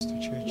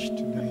church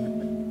today.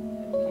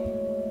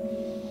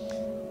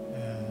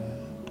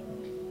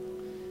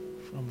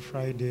 From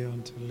Friday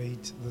until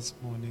late this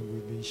morning,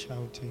 we've been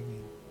shouting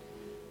in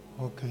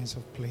all kinds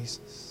of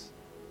places.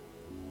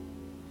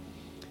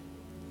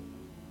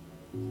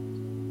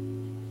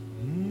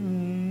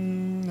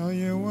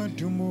 Oye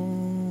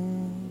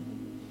wadumo,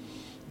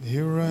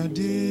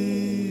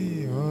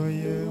 iradi,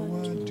 oye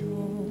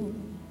wadumo,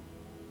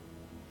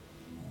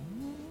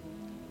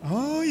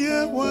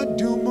 oye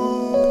wadumo,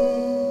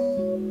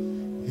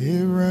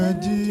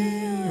 iradi,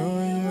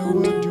 oye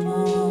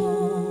wadumo,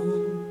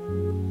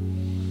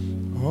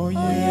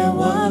 oye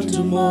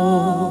wadumo,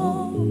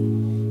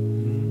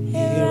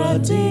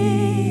 iradi,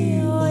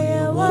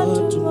 oye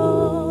wadumo.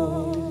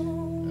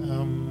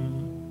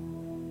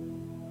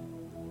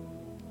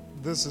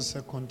 This is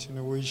a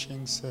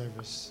continuation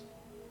service,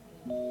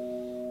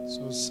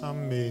 so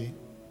some may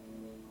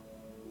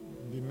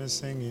be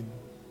missing in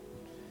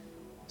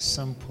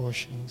some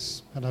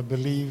portions, but I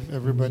believe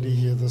everybody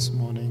here this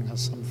morning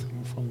has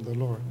something from the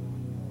Lord.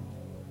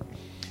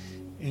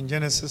 In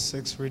Genesis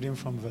 6, reading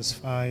from verse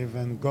 5,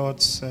 and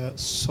God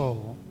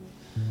saw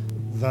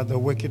that the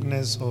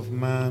wickedness of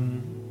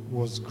man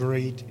was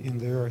great in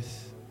the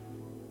earth,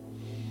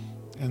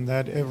 and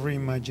that every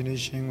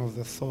imagination of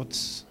the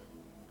thoughts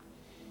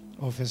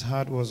of his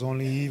heart was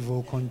only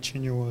evil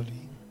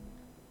continually.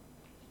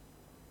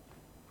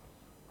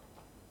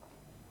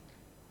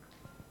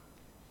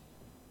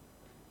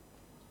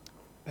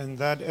 And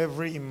that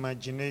every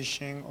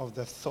imagination of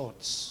the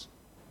thoughts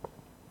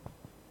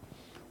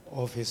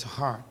of his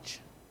heart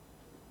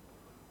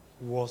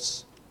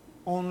was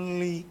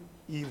only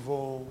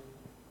evil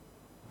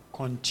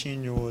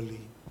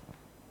continually.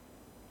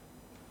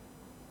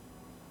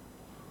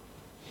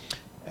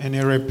 And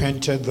he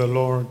repented the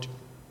Lord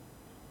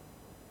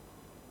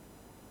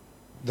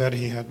that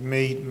he had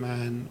made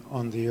man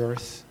on the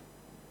earth,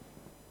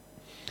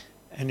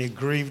 and it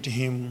grieved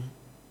him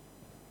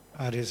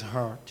at his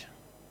heart.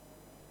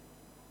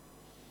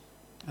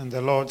 And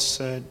the Lord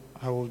said,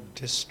 I will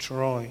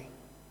destroy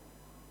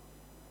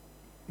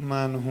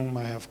man whom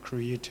I have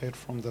created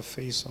from the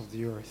face of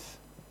the earth,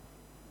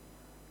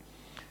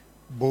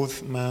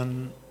 both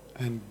man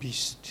and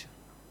beast,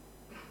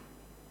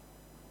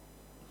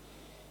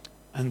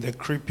 and the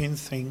creeping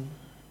thing,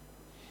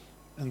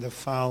 and the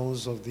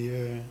fowls of the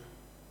air,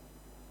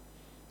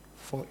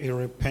 for he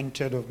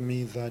repented of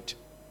me that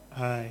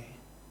I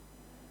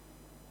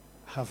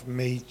have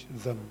made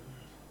them.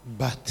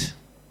 But,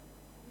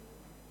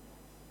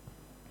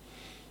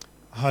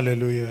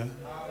 hallelujah.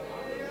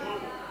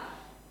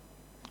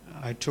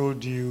 I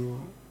told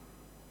you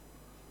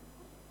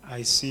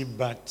I see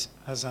but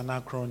as an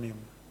acronym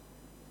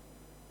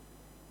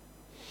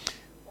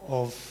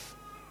of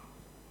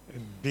a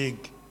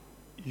big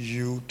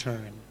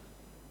U-turn.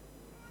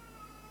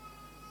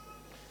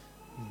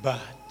 But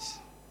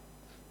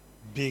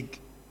big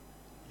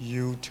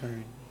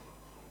U-turn.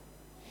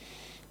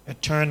 A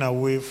turn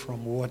away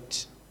from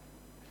what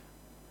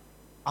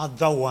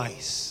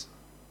otherwise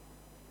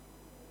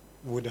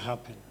would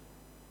happen.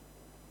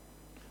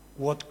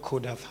 What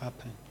could have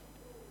happened?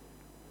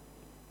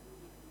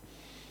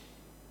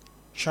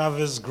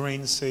 Travis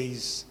Green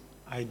says,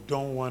 I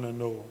don't want to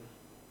know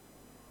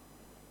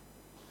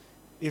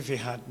if it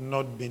had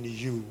not been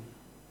you,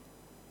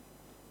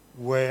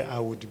 where I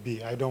would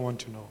be. I don't want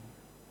to know.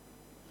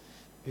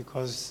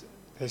 Because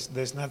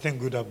there's nothing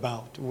good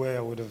about where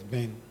I would have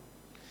been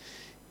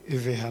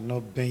if it had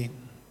not been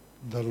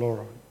the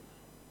Lord.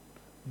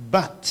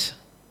 But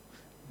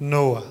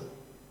Noah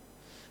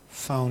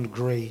found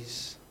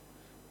grace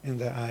in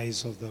the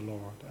eyes of the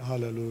Lord.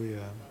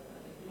 Hallelujah.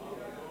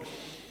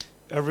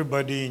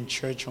 Everybody in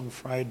church on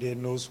Friday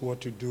knows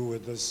what to do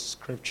with this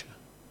scripture.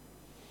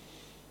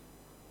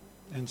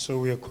 And so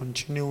we are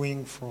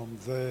continuing from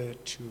there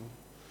to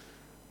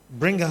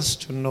bring us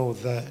to know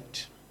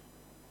that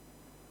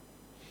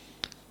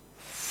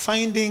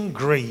finding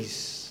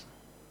grace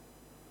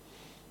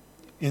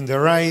in the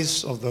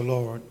eyes of the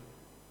Lord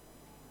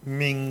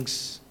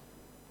means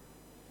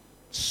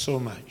so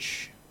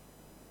much.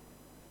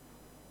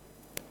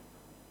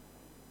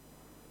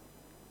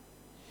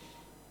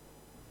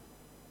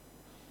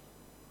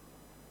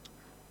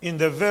 In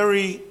the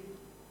very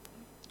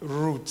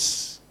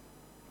roots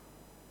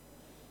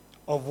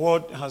of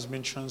what has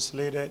been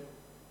translated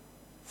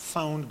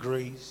found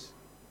grace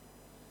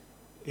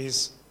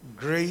is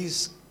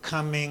grace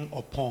coming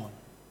upon.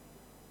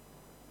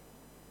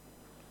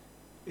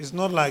 It's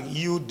not like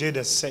you did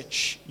a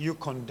search, you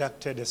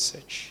conducted a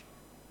search,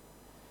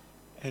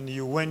 and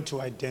you went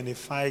to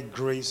identify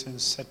grace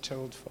and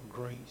settled for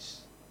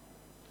grace.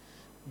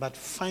 But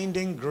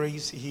finding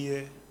grace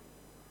here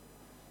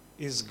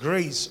is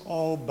grace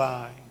all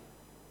by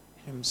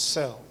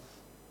himself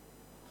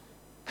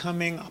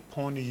coming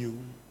upon you,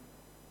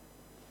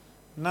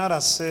 not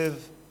as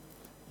if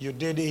you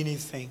did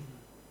anything,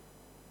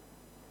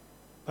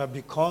 but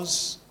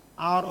because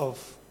out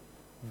of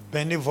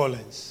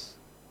benevolence,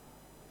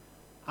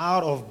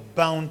 out of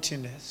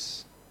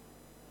bountiness,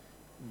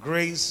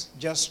 grace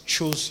just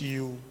chose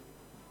you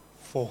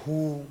for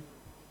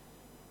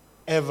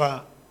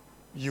whoever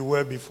you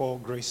were before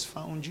grace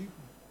found you.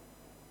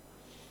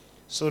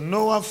 So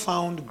Noah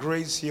found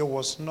grace here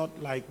was not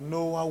like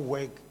Noah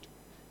worked,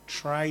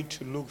 tried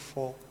to look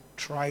for,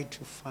 tried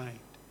to find.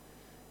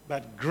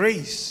 But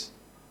grace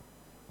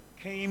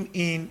came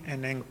in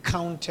and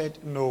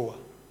encountered Noah.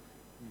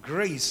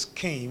 Grace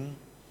came,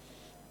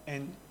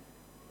 and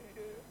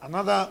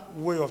another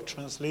way of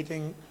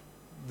translating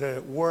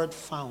the word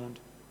found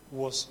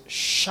was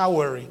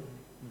showering.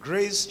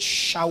 Grace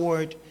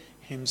showered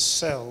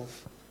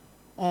himself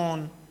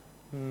on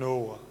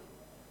Noah.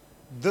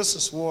 This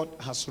is what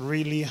has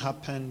really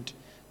happened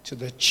to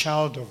the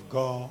child of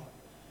God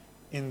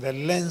in the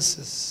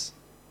lenses,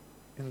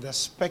 in the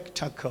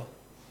spectacle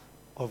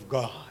of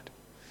God.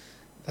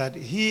 That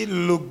he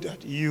looked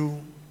at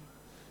you,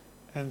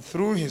 and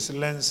through his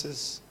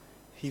lenses,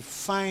 he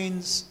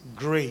finds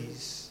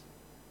grace,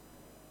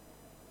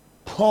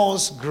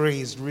 pours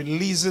grace,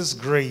 releases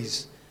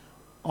grace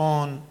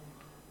on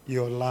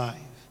your life.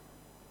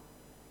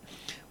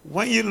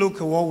 When you look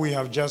at what we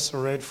have just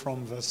read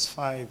from verse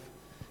 5,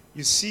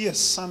 you see a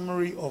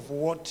summary of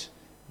what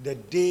the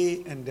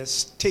day and the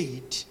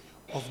state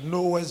of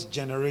Noah's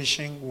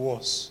generation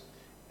was.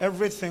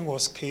 Everything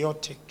was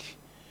chaotic.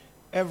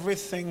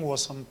 Everything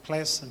was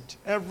unpleasant.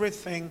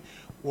 Everything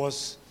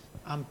was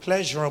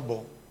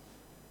unpleasurable.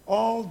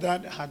 All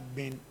that had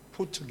been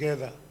put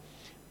together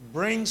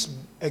brings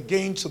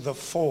again to the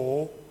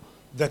fore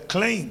the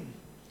claim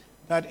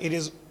that it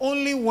is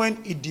only when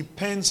it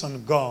depends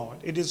on God,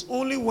 it is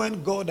only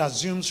when God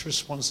assumes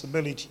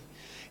responsibility,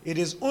 it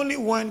is only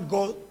when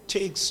God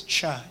takes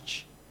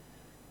charge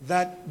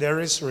that there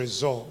is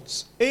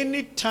results.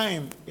 Any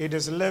time it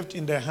is left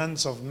in the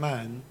hands of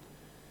man,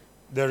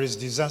 there is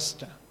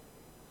disaster.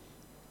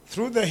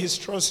 Through the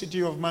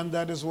historicity of man,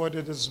 that is what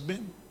it has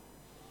been.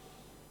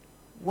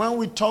 When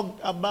we talked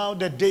about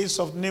the days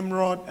of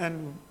Nimrod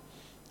and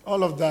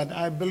all of that,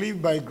 I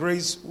believe by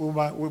grace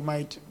we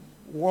might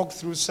walk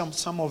through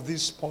some of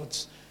these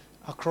spots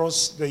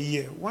across the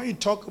year. When you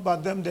talk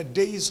about them, the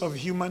days of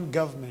human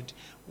government,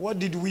 what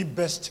did we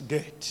best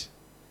get?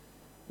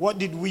 What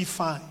did we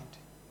find?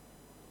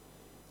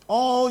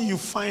 All you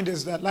find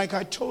is that, like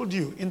I told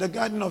you, in the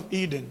Garden of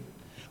Eden,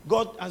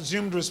 God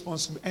assumed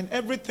responsibility, and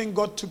everything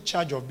God took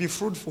charge of. Be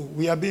fruitful.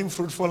 We are being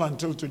fruitful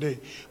until today.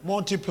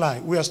 Multiply.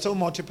 We are still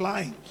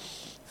multiplying.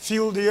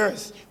 Fill the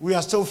earth. We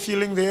are still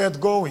feeling the earth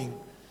going.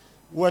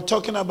 We're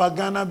talking about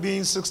Ghana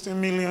being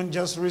 16 million,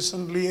 just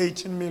recently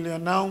 18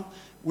 million. Now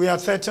we are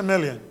 30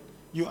 million.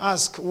 You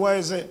ask, where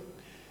is it?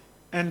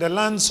 And the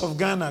lands of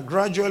Ghana,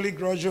 gradually.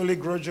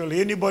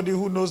 Anybody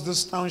who knows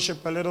this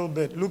township a little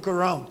bit, look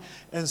around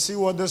and see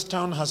what this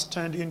town has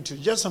turned into.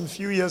 Just a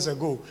few years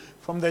ago,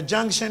 from the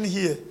junction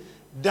here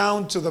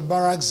down to the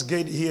barracks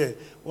gate here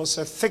was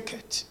a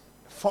thicket,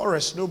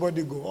 forest,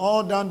 nobody go.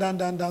 All down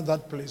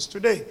that place.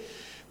 Today,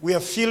 we are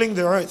feeling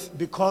the earth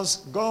because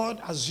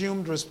God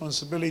assumed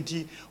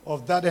responsibility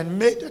of that and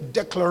made a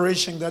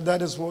declaration that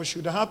that is what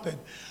should happen.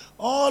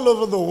 All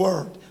over the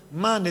world,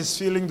 man is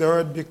feeling the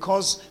earth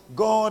because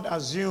God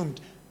assumed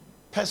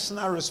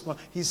personal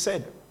responsibility. He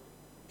said,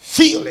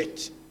 feel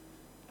it.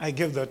 I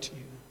give that to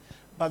you.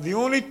 But the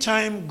only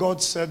time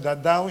God said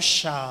that thou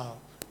shalt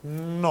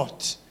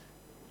not,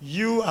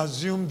 you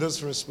assume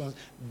this response,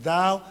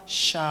 thou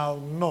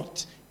shalt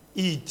not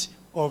eat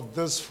of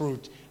this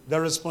fruit. The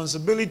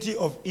responsibility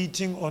of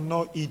eating or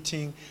not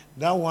eating,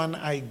 that one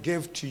I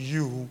gave to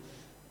you,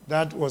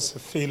 that was a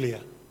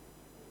failure.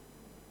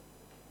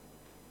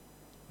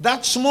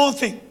 That small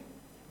thing,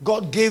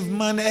 God gave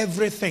man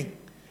everything.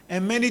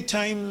 And many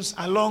times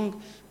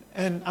along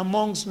and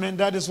amongst men,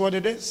 that is what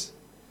it is.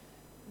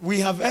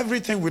 We have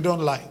everything we don't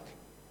like.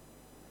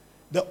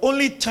 The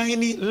only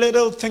tiny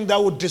little thing that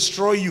will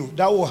destroy you,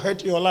 that will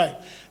hurt your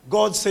life,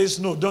 God says,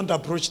 no, don't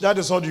approach. That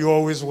is what you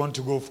always want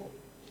to go for.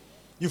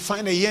 You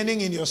find a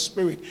yearning in your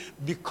spirit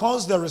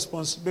because the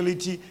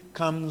responsibility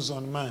comes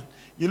on man.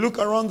 You look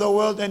around the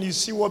world and you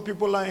see what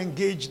people are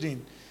engaged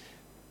in.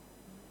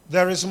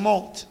 There is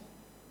malt.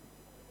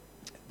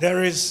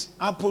 There is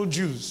apple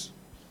juice.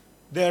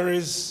 There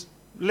is,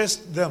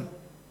 list them.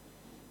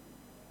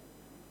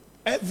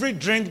 Every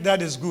drink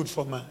that is good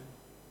for man.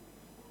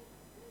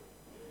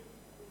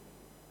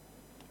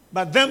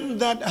 But them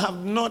that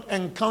have not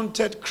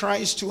encountered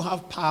Christ to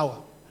have power,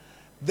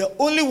 the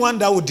only one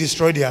that will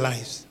destroy their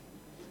lives,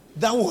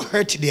 that will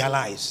hurt their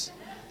lives,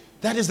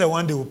 that is the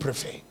one they will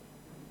prefer.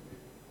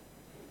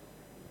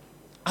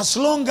 As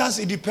long as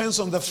it depends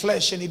on the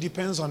flesh and it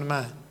depends on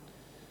man.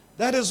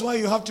 That is why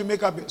you have to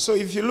make up. So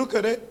if you look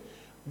at it,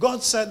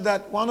 God said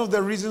that one of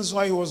the reasons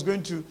why he was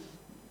going to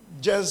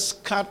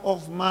just cut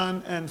off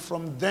man, and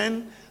from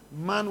then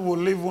man will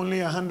live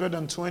only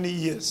 120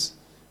 years,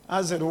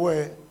 as it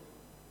were,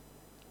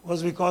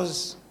 was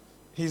because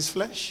he's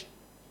flesh.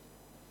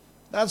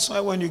 That's why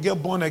when you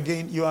get born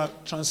again, you are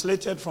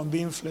translated from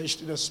being flesh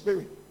to the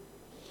spirit.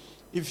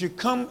 If you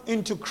come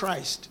into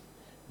Christ,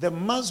 there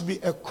must be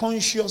a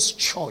conscious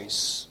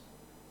choice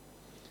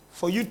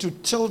for you to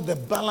tilt the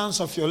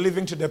balance of your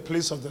living to the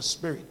place of the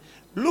spirit.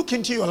 Look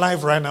into your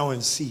life right now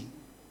and see.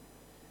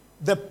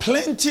 The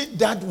plenty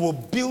that will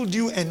build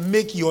you and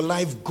make your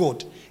life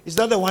good, is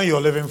that the one you're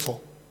living for?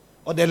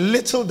 Or the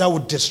little that will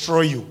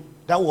destroy you,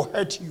 that will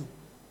hurt you,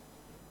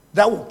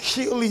 that will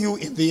kill you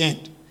in the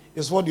end,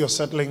 is what you're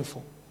settling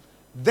for?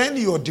 Then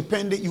you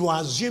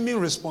are assuming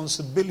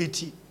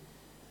responsibility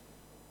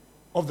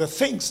of the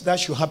things that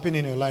should happen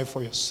in your life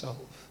for yourself.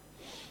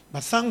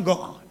 But thank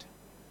God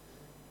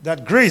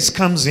that grace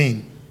comes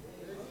in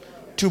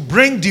to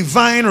bring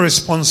divine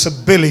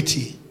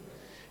responsibility,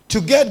 to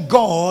get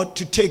God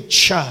to take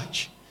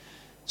charge,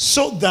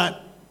 so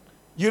that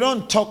you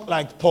don't talk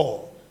like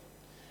Paul.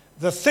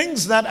 The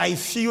things that I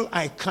feel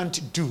I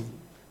can't do,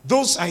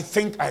 those I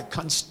think I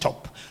can't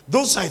stop,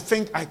 those I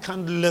think I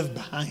can't leave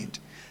behind,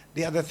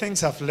 they are the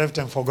things I've left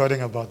and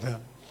forgotten about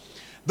them.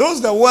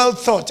 Those the world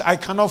thought I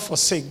cannot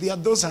forsake, they are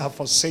those I have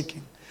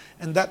forsaken.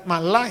 And that my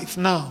life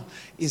now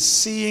is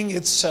seeing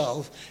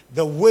itself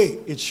the way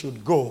it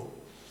should go.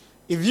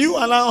 If you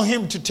allow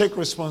him to take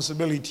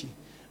responsibility,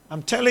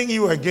 I'm telling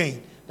you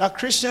again, that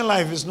Christian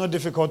life is not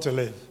difficult to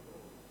live.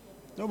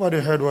 Nobody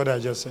heard what I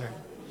just said.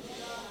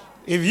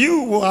 If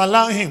you will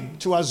allow him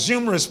to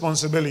assume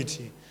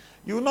responsibility,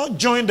 you will not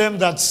join them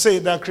that say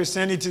that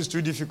Christianity is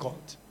too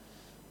difficult.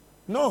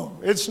 No,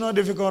 it's not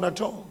difficult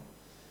at all.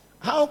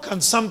 How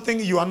can something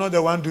you are not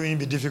the one doing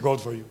be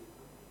difficult for you?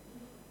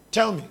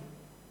 Tell me.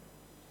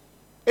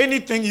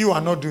 Anything you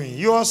are not doing,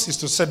 yours is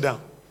to sit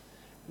down.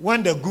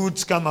 When the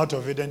goods come out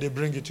of it and they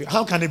bring it to you,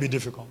 how can it be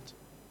difficult?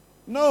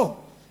 No.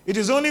 It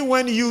is only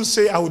when you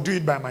say, I will do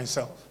it by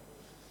myself.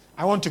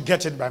 I want to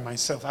get it by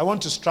myself. I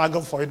want to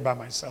struggle for it by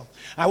myself.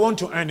 I want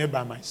to earn it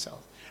by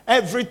myself.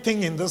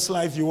 Everything in this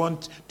life you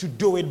want to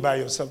do it by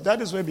yourself.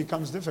 That is where it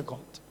becomes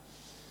difficult.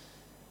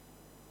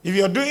 If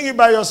you're doing it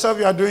by yourself,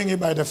 you are doing it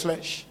by the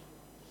flesh.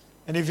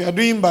 And if you are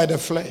doing it by the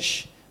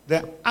flesh,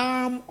 the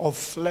arm of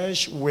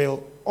flesh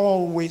will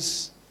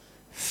always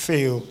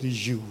fail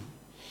you.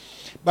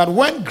 But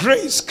when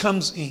grace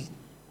comes in,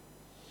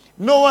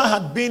 Noah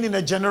had been in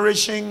a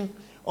generation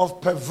of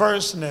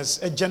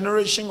perverseness, a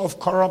generation of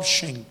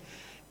corruption,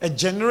 a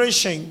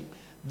generation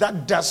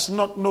that does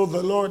not know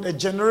the Lord, a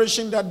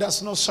generation that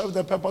does not serve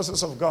the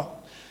purposes of God.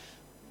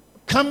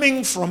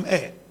 Coming from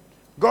earth,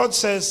 God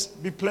says,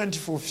 be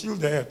plentiful, fill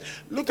the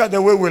earth. Look at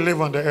the way we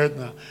live on the earth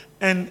now.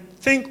 And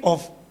think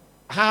of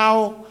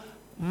how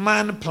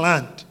man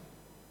planned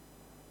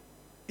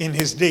in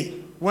his day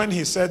when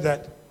he said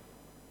that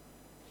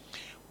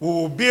we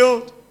will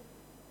build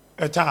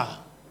a tower.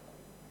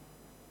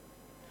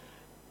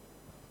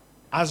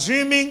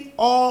 Assuming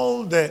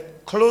all the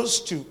close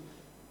to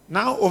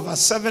now over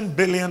 7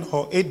 billion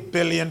or 8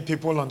 billion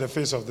people on the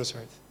face of this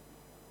earth.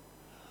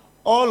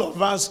 All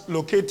of us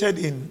located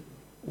in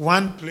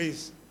one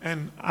place,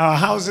 and our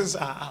houses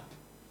are up.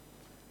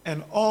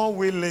 And all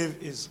we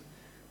live is,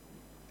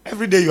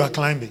 every day you are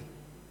climbing.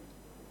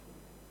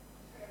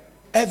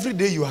 Every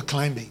day you are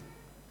climbing.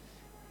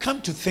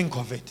 Come to think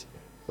of it.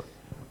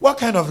 What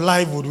kind of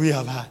life would we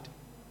have had?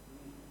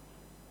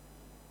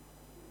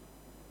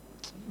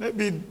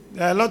 Maybe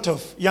there are a lot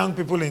of young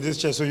people in this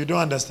church, so you don't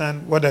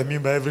understand what I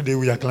mean by every day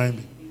we are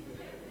climbing.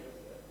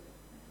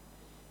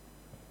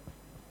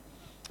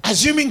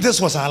 Assuming this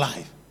was our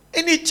life.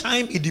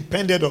 Anytime it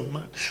depended on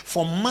man,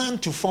 for man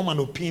to form an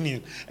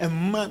opinion.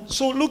 And man,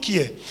 so look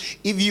here.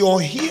 If you're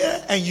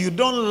here and you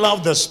don't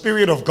love the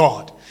Spirit of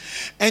God,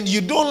 and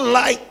you don't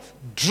like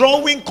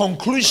drawing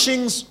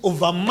conclusions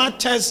over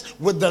matters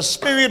with the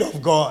Spirit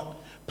of God,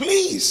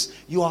 please,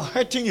 you are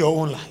hurting your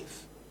own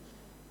life.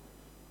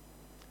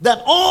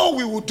 That all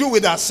we will do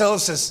with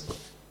ourselves is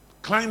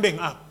climbing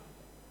up.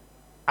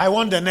 I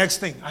want the next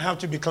thing. I have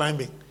to be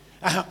climbing.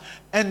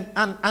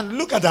 And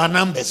look at our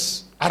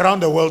numbers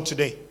around the world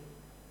today.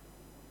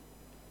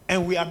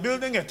 And we are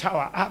building a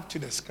tower up to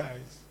the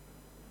skies.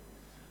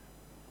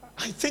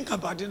 I think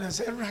about it and I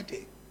say,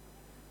 Raddy,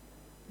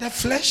 the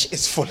flesh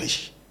is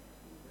foolish.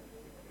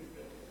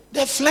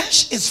 The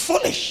flesh is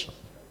foolish.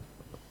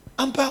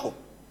 Ampao.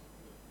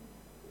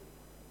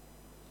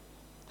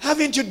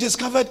 Haven't you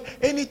discovered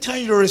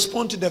anytime you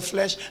respond to the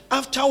flesh,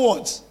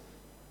 afterwards,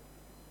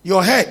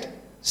 your head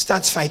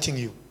starts fighting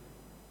you?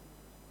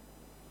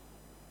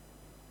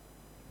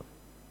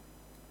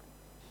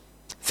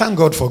 Thank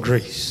God for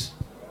grace.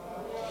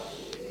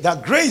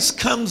 That grace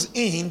comes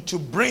in to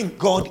bring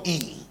God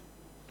in.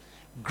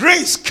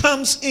 Grace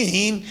comes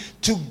in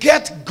to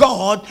get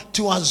God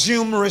to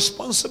assume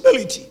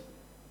responsibility.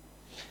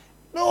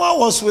 Noah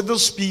was with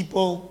those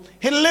people.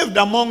 He lived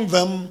among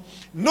them.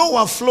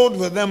 Noah flowed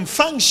with them,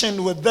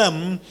 functioned with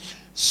them,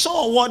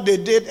 saw what they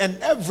did and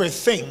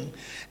everything.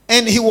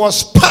 And he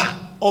was part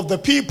of the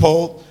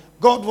people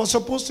God was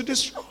supposed to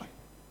destroy.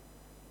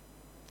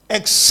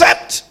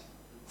 Except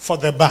for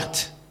the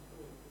but.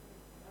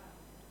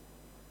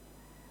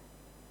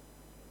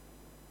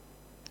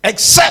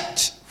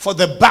 Except for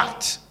the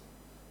but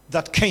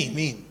that came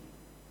in.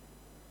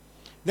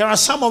 There are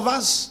some of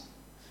us,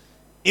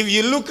 if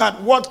you look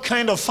at what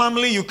kind of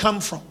family you come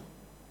from,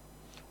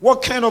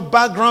 what kind of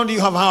background you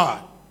have had,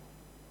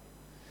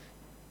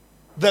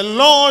 the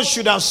Lord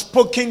should have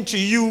spoken to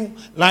you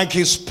like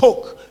he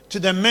spoke to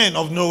the men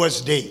of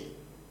Noah's day.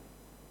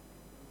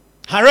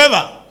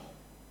 However,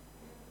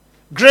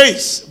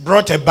 grace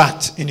brought a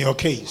bat in your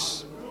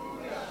case.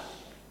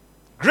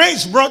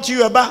 Grace brought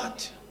you a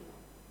bat.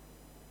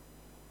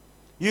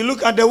 You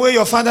look at the way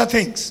your father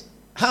thinks,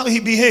 how he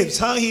behaves,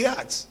 how he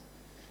acts,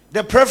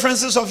 the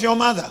preferences of your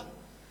mother,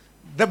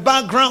 the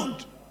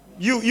background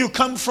you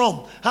come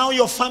from, how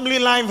your family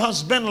life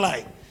has been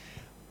like.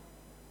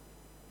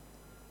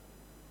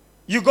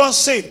 You got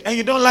saved and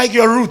you don't like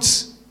your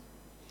roots.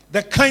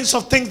 The kinds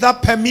of things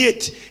that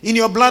permeate in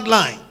your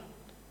bloodline.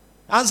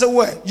 As it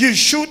were, you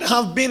should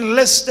have been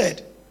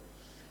listed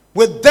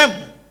with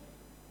them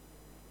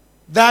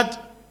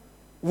that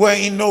were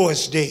in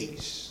Noah's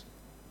days.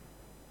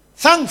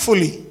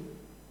 Thankfully,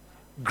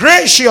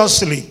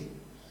 graciously,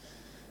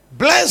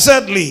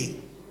 blessedly,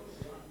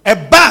 a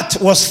bat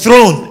was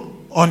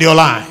thrown on your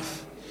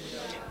life.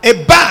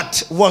 A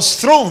bat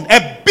was thrown,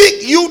 a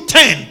big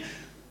U-turn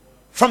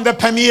from the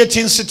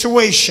permeating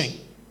situation.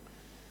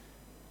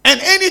 And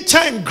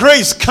anytime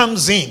grace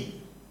comes in,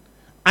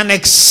 an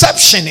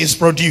exception is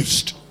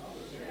produced.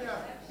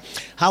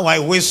 How I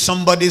wish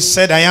somebody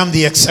said, I am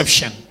the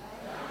exception.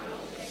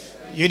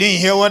 You didn't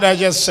hear what I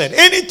just said.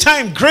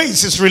 Anytime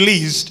grace is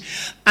released,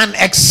 an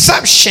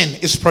exception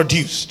is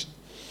produced.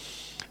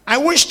 I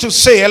wish to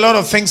say a lot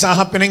of things are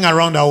happening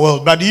around our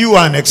world, but you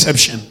are an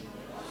exception.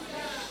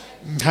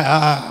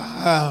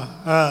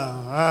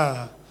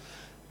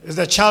 Is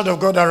the child of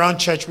God around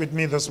church with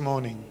me this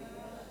morning?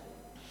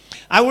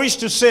 I wish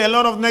to say a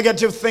lot of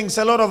negative things,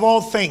 a lot of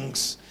all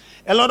things,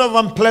 a lot of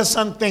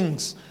unpleasant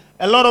things,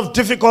 a lot of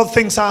difficult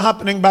things are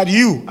happening, but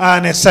you are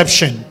an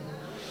exception.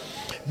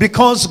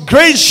 Because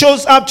grace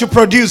shows up to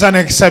produce an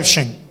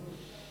exception.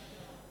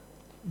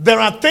 There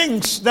are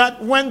things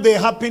that when they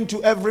happen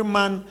to every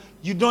man,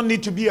 you don't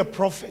need to be a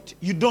prophet.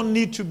 You don't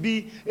need to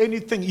be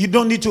anything. You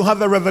don't need to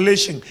have a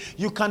revelation.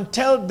 You can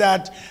tell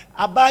that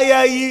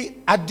abaya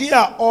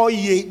adia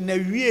oye na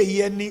wie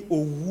ye ni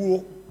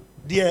owuo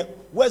de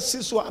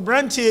wesi so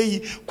abrante yi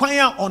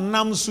kwanya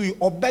onam so yi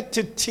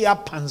obetete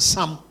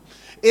apansam.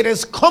 It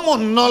is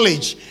common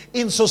knowledge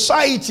in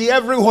society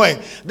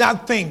everywhere.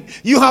 That thing.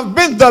 You have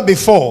been there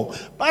before.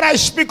 But I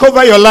speak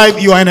over your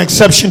life. You are an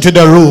exception to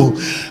the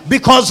rule.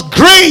 Because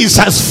grace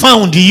has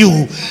found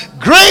you.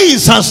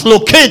 Grace has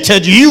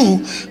located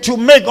you to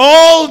make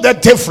all the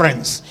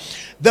difference.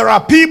 There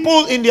are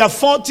people in their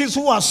 40s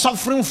who are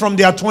suffering from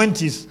their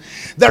 20s.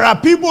 There are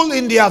people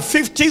in their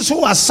 50s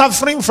who are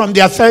suffering from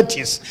their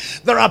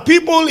 30s. There are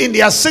people in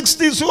their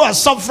 60s who are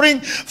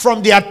suffering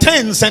from their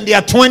 10s and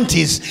their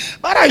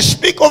 20s. But I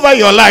speak over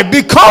your life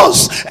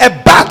because a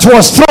bat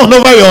was thrown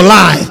over your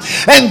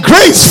life and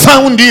grace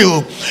found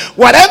you.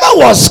 Whatever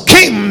was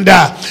schemed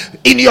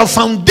in your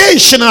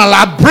foundational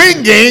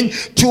upbringing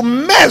to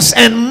mess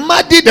and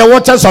muddy the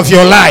waters of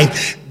your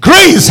life,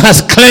 grace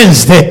has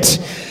cleansed it.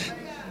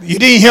 You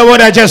didn't hear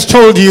what I just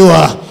told you.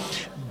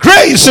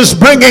 Grace is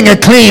bringing a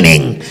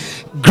cleaning.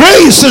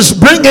 Grace is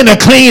bringing a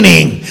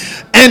cleaning.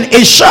 And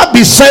it shall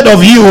be said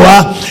of you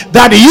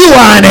that you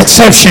are an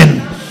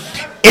exception.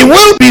 It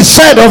will be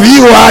said of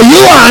you,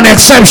 you are an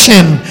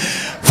exception.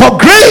 For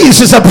grace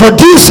is a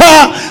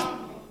producer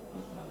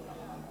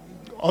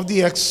of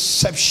the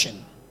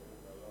exception.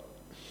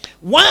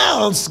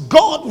 Whilst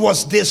God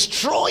was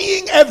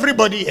destroying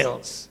everybody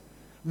else,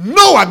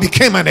 Noah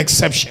became an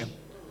exception.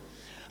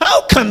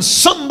 How can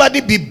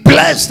somebody be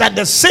blessed at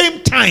the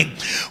same time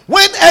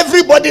when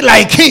everybody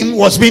like him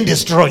was being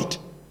destroyed?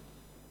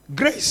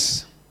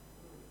 Grace.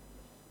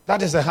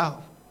 That is the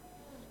how.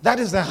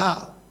 That is the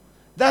how.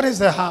 That is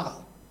the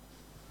how.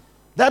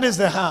 That is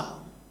the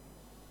how.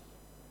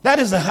 That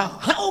is the how.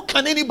 How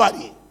can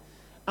anybody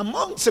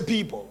amongst the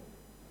people?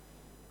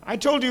 I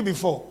told you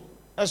before,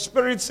 a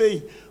spirit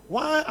say,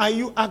 why are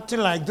you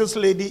acting like this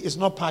lady is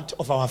not part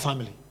of our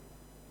family?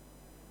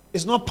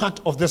 It's not part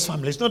of this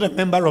family. It's not a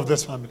member of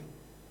this family.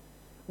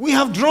 We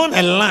have drawn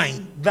a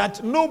line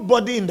that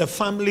nobody in the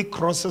family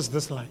crosses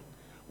this line.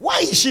 Why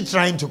is she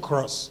trying to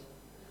cross?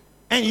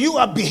 And you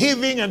are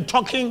behaving and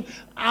talking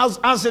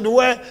as it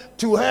were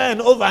to her and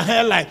over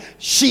her like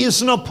she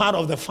is not part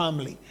of the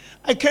family.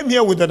 I came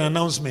here with an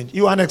announcement.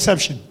 You are an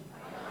exception.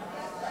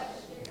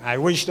 I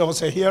wish there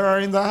was a hearer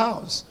in the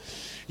house.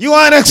 You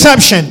are an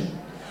exception.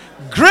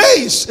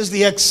 Grace is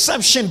the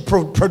exception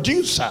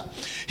producer.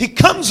 He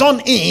comes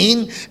on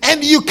in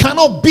and you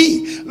cannot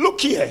be.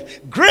 Look here.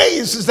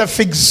 Grace is the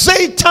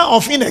fixator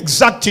of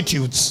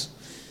inexactitudes.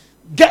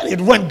 Get it?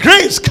 When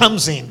grace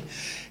comes in,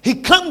 he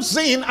comes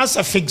in as a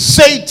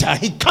fixator.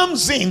 He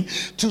comes in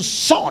to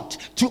sort,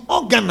 to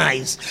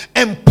organize,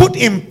 and put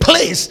in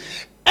place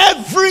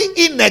every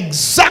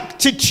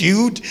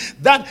inexactitude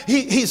that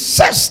he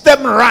sets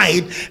them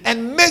right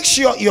and makes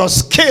sure your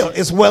scale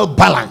is well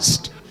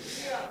balanced.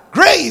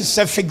 Grace,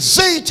 a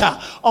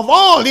fixator of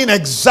all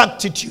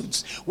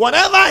inexactitudes.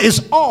 Whatever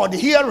is odd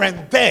here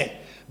and there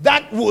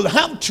that will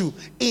have to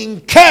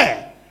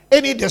incur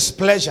any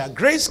displeasure,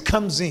 grace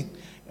comes in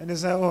and they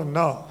say, oh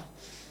no,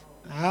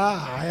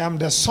 I am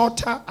the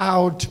sorter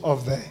out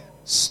of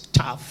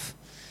stuff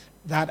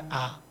that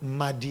are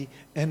muddy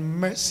and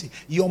mercy.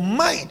 Your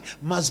mind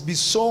must be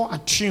so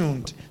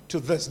attuned to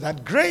this,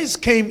 that grace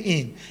came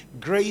in.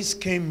 Grace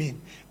came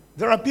in.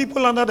 There are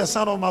people under the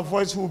sound of my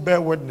voice who bear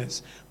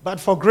witness. But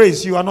for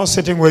grace, you are not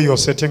sitting where you're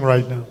sitting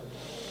right now.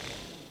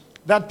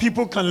 That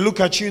people can look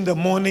at you in the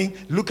morning,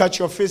 look at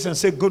your face and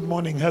say, good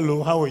morning,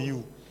 hello, how are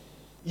you?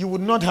 You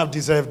would not have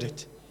deserved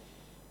it.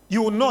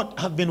 You would not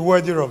have been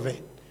worthy of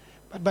it.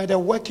 But by the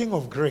working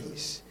of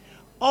grace,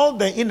 all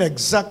the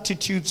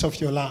inexactitudes of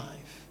your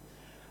life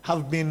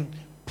have been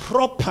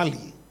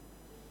properly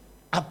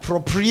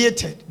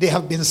appropriated. They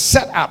have been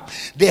set up.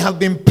 They have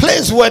been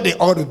placed where they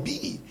ought to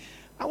be.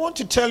 I want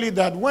to tell you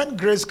that when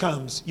grace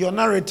comes, your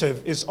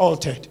narrative is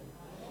altered.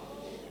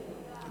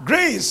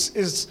 Grace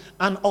is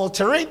an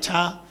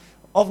alterator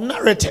of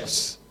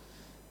narratives.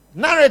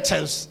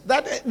 Narratives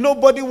that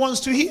nobody wants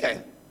to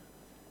hear.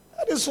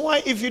 That is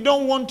why if you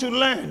don't want to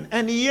learn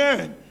and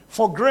yearn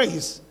for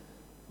grace,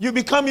 you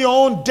become your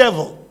own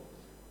devil.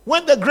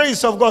 When the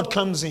grace of God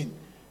comes in,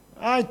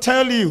 I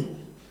tell you,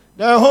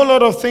 there are a whole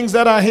lot of things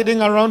that are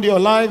hidden around your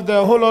life. There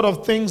are a whole lot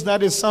of things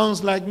that it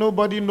sounds like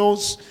nobody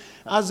knows,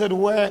 as it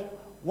were.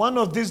 One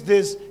of these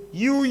days,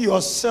 you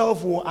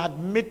yourself will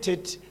admit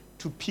it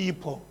to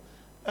people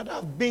that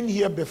I've been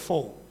here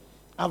before.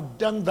 I've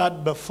done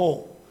that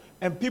before.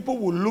 And people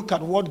will look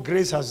at what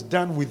grace has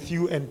done with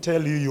you and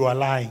tell you you are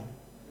lying.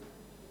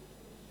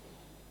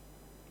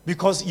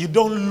 Because you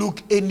don't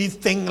look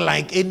anything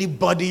like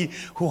anybody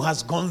who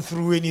has gone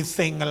through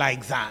anything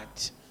like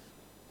that.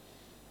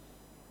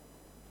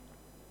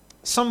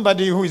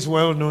 Somebody who is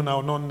well known, I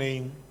will not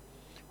name,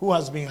 who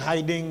has been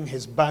hiding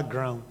his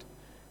background,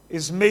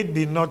 is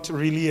maybe not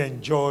really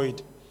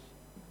enjoyed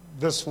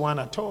this one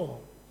at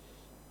all.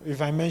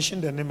 If I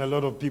mention the name, a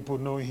lot of people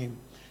know him.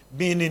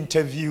 Being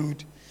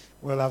interviewed,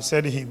 well, I've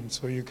said him,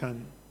 so you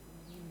can.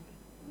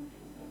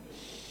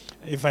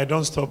 If I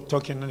don't stop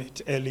talking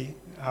it early,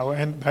 I'll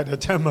end by the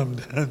time I'm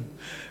done.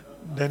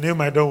 The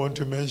name I don't want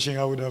to mention,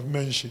 I would have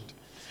mentioned.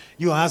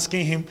 You're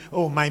asking him,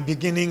 oh, my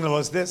beginning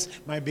was this,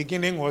 my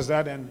beginning was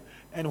that,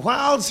 and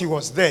whilst he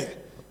was there,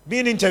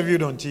 being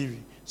interviewed on TV,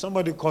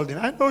 somebody called him,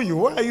 I know you,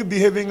 why are you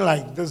behaving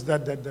like this,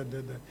 that.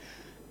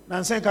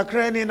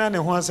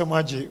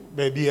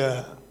 Baby,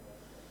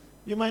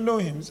 you might know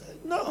him. Say,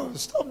 no,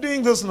 stop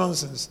doing this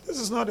nonsense. This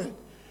is not it.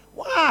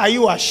 Why are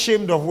you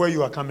ashamed of where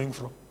you are coming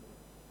from?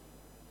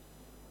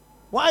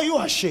 Why are you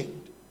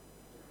ashamed?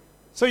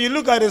 So you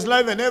look at his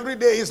life and every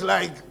day he's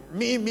like,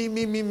 me.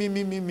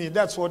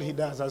 That's what he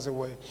does, as it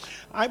were.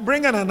 I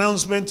bring an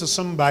announcement to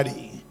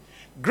somebody.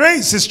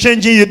 Grace is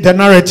changing the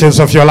narratives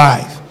of your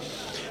life.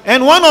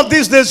 And one of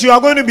these days you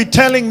are going to be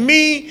telling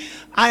me,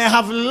 I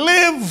have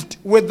lived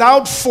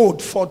without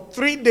food for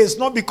 3 days,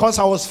 not because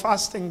I was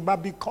fasting, but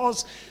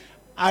because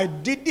I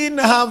didn't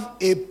have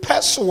a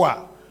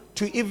peswa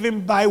to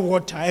even buy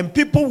water. And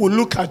people will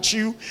look at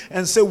you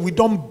and say, we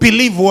don't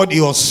believe what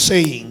you're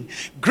saying.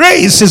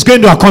 Grace is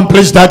going to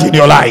accomplish that in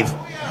your life.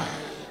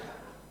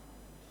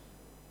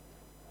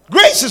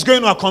 Grace is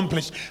going to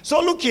accomplish. So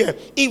look here,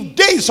 if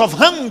days of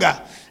hunger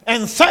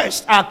and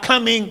thirst are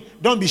coming,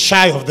 don't be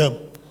shy of them.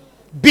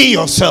 Be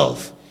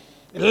yourself.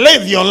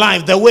 Live your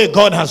life the way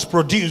God has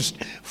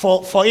produced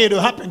for it to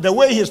happen, the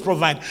way He has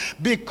provided.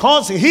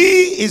 Because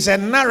He is a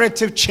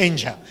narrative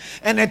changer.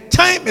 And a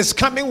time is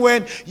coming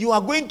when you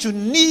are going to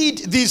need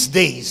these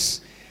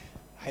days.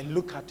 I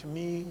look at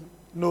me,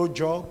 no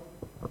job,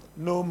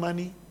 no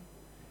money,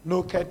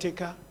 no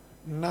caretaker,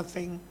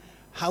 nothing.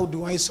 How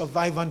do I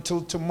survive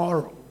until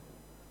tomorrow?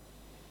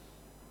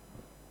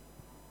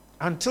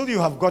 Until you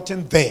have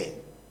gotten there,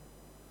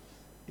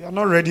 you are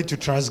not ready to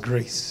trust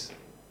grace.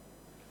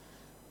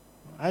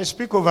 I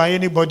speak over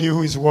anybody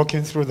who is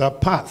walking through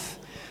that path,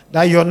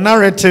 that your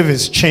narrative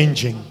is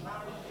changing.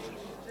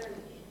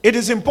 It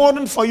is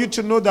important for you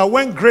to know that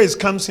when grace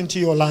comes into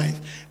your life,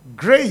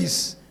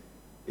 grace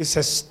is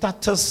a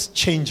status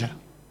changer.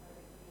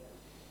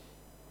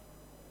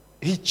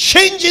 He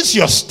changes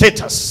your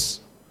status.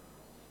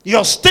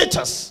 Your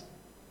status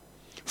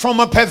from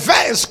a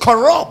perverse,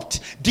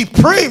 corrupt,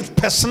 depraved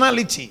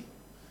personality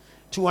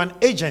to an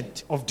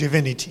agent of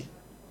divinity.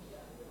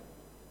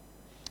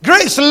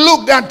 Grace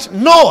looked at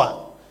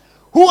Noah,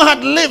 who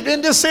had lived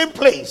in the same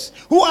place,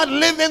 who had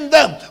lived in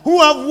them, who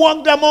have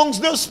walked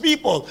amongst those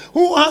people,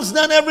 who has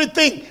done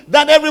everything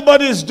that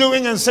everybody is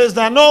doing, and says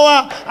that,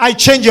 Noah, I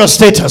change your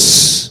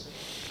status.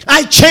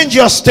 I change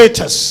your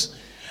status.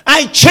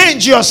 I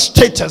change your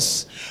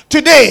status.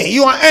 Today,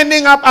 you are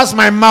ending up as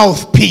my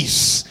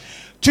mouthpiece.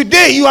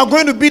 Today, you are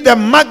going to be the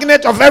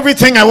magnet of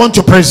everything I want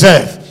to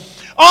preserve.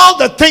 All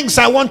the things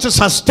I want to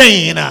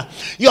sustain.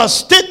 Your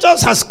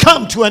status has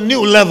come to a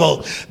new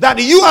level, that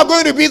you are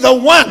going to be the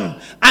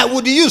one I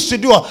would use to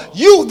do.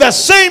 You, the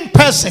same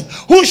person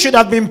who should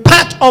have been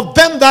part of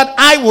them that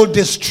I will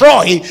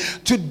destroy.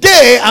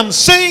 Today, I'm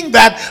saying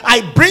that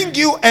I bring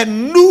you a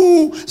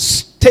new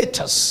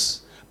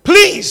status.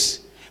 Please,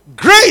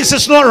 grace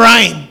is not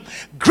rhyme.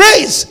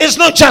 Grace is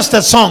not just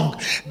a song.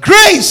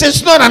 Grace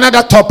is not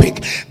another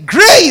topic.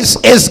 Grace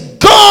is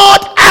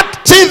God at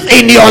active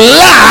in your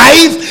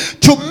life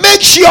to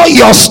make sure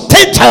your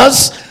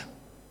status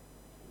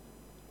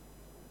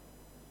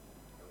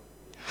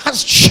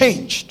has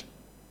changed.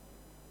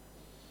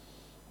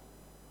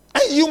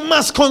 And you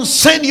must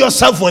concern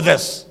yourself with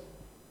this.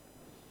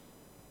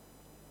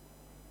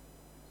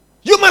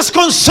 You must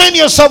concern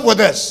yourself with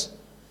this.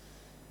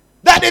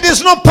 That it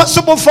is not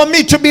possible for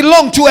me to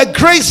belong to a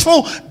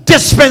graceful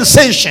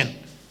dispensation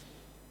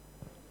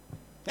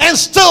and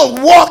still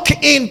walk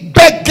in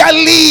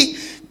beggarly,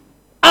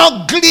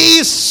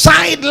 ugly,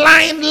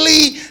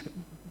 sidelinely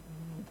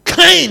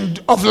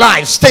kind of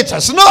life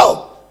status.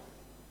 No.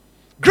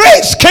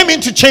 Grace came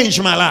in to change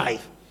my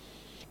life.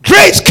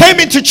 Grace came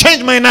in to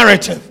change my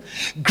narrative.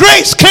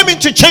 Grace came in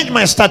to change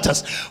my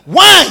status.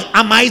 Why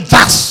am I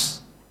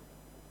thus?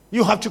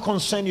 You have to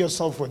concern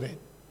yourself with it.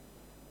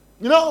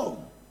 You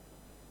know,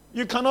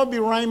 you cannot be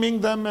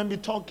rhyming them and be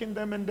talking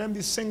them and then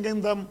be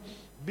singing them,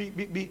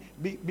 be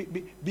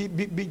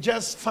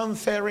just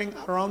fanfaring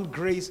around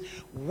grace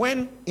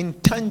when in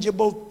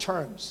tangible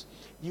terms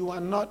you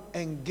are not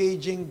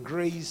engaging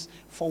grace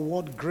for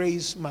what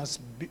grace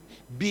must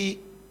be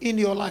in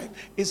your life.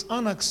 It's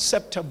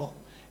unacceptable.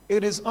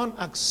 It is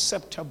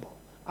unacceptable.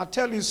 I'll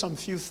tell you some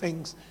few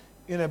things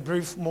in a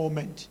brief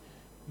moment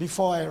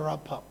before I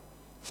wrap up,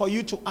 for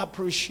you to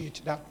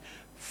appreciate that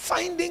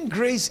finding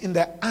grace in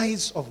the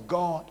eyes of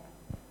God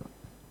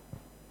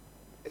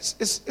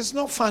it's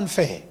not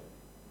fanfare.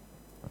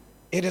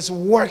 It is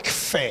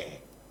workfare.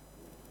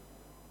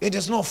 It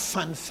is not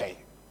fanfare.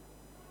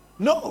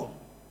 No,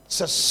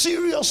 it's a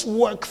serious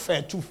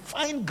workfare to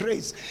find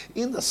grace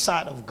in the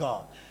sight of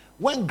God.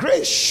 When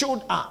grace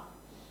showed up,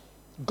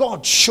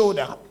 God showed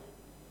up.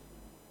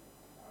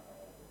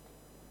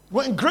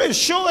 When grace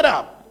showed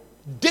up,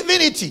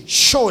 divinity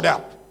showed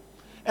up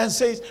and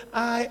says,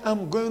 I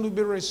am going to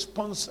be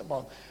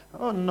responsible.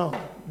 Oh no,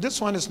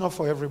 this one is not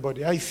for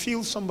everybody. I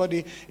feel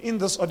somebody in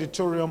this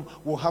auditorium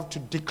will have to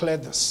declare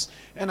this.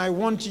 And I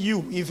want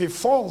you, if it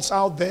falls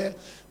out there,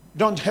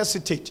 don't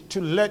hesitate to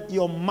let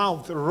your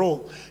mouth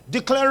roll.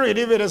 Declare it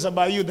if it is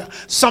about you. That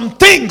some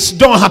things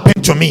don't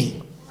happen to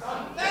me.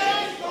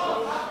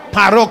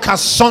 Paroka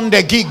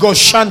sonde gigo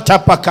shanta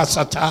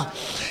pakasata.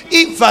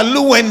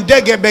 Ivalu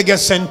endege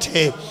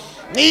begesente.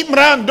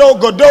 Imrando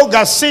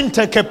godoga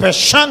sinte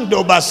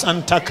kepeshando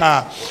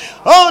basantaka.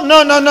 Oh,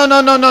 no,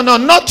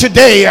 not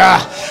today.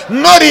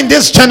 Not in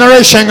this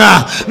generation.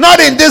 Not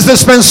in this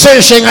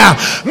dispensation.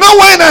 Not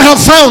when I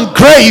have found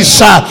grace.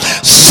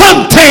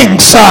 Some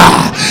things.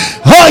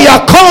 Oh,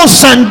 ya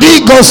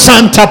consandigo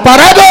santa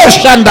parado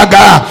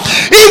shandaga.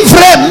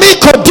 Ivre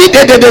miko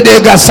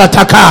didedega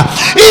sataka.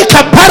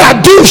 Ika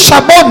paradu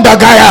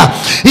shabondagaya.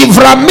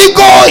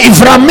 Ivramigo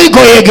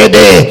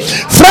yegede.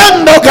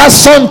 Frando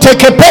gasonte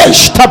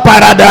kepesh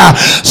taparada.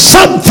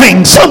 Some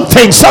things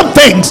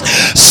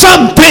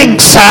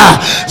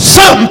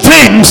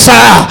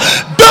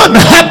don't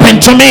happen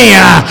to me.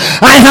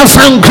 I have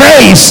found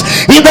grace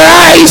in the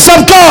eyes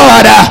of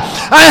God.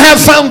 I have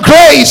found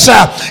grace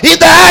in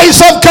the eyes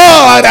of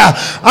God.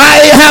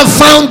 I have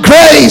found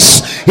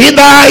grace in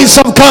the eyes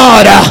of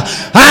God.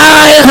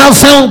 I have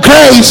found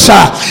grace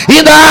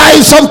in the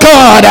eyes of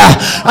God.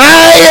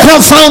 I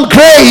have found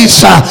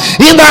grace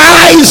in the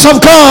eyes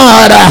of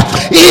God.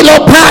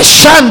 Ilo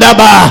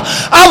pashandaba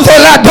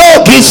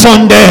avoladogi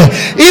sonde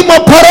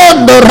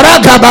imoporondo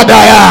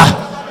ragabadaya.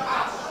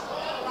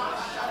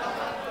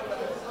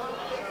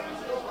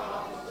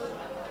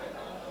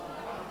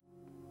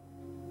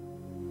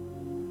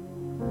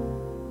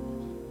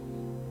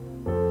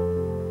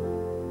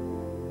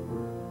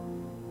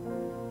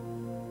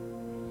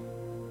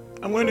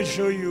 I'm going to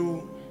show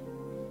you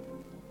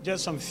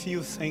just some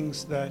few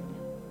things that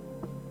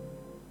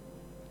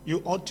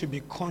you ought to be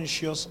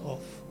conscious of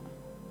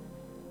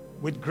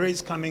with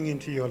grace coming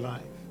into your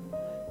life.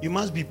 You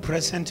must be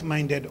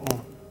present-minded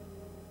on.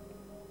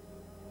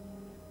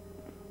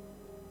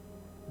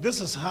 This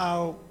is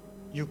how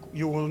you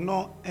will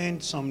not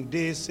end some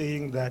day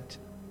saying that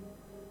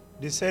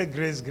they say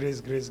grace,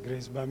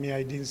 but me,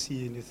 I didn't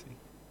see anything.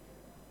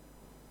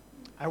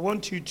 I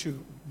want you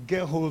to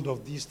get hold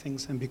of these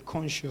things and be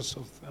conscious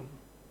of them.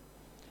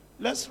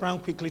 Let's run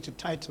quickly to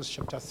Titus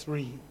chapter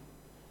 3.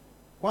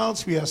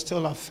 Whilst we are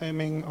still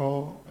affirming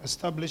or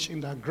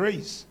establishing that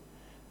grace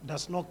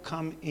does not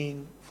come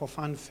in for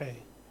fanfare.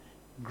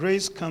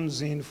 Grace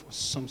comes in for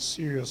some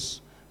serious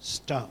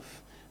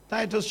stuff.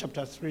 Titus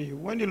chapter 3,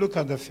 when you look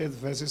at the 5th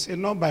verse, it says,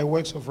 not by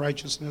works of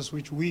righteousness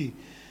which we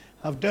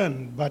have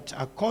done, but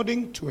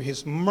according to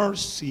his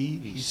mercy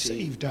he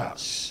saved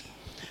us.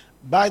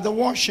 By the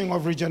washing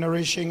of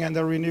regeneration and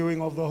the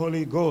renewing of the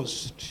Holy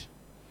Ghost,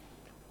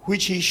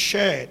 which he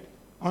shed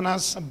on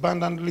us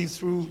abundantly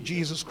through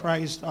Jesus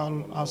Christ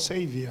our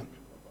Savior,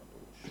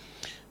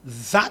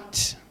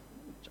 that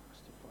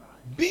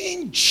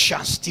being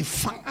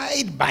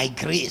justified by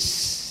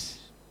grace,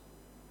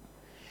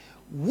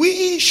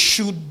 we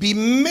should be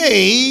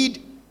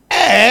made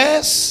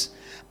heirs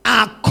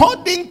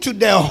according to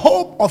the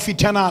hope of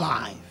eternal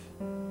life.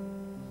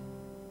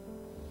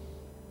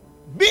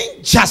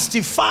 Being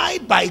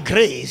justified by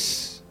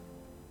grace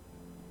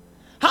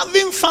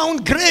Having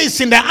found grace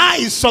in the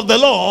eyes of the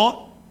Lord,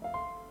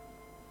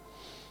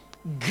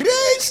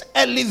 grace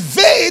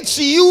elevates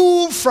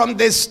you from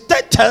the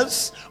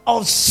status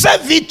of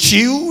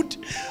servitude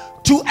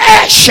to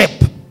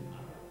heirship.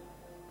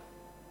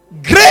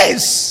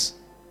 Grace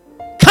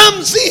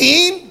comes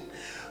in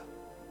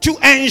to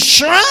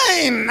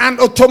enshrine an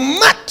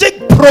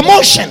automatic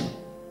promotion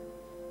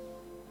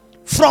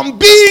from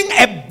being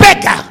a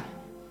beggar,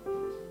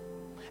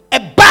 a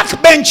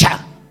backbencher,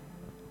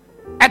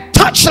 a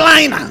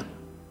touchliner,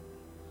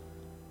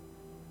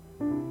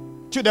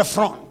 to the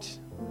front.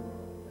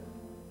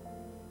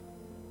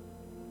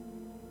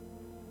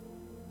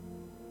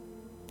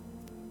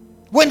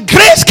 When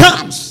grace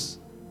comes,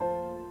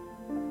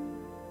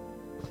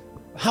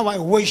 how I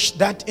wish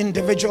that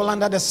individual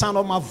under the sound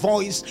of my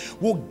voice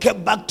will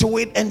get back to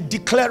it and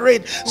declare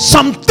it.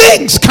 Some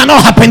things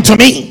cannot happen to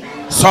me.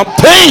 Some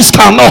things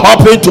cannot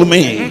happen to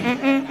me.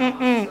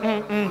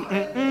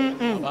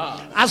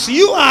 As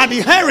you are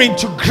adhering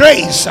to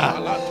grace,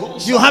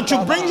 you have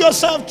to bring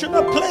yourself to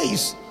the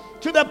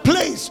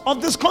place of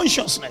this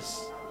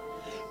consciousnness.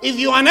 If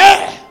you are an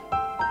heir,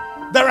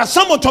 there are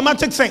some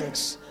automatic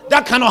things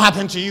that cannot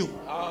happen to you.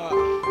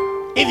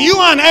 If you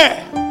are an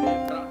heir,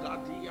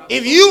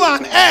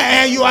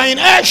 you are in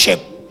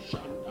heirship.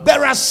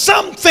 There are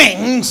some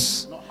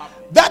things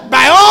that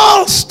by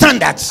all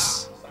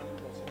standards,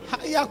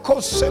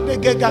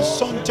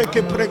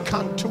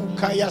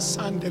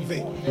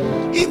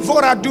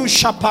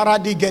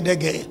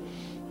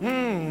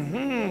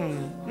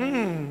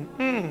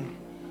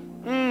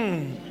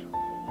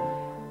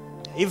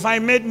 if I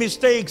made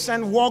mistakes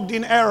and walked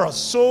in errors,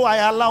 so I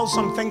allow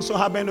some things to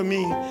happen to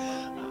me,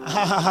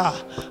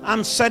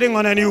 I'm setting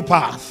on a new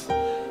path.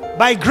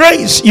 By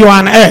grace, you are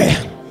an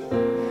heir.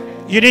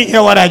 You didn't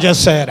hear what I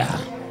just said.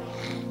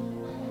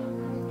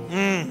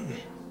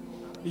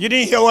 You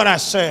didn't hear what I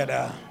said.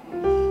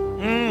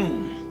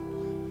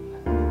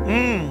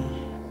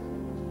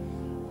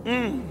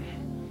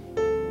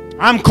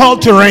 I'm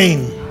called to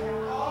reign.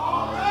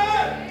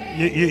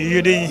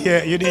 You didn't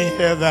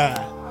hear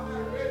that.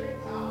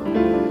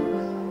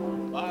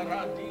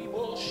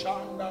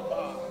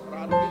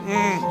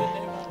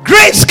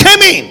 Grace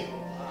came in.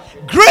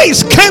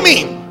 Grace came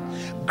in.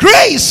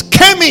 Grace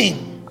came in.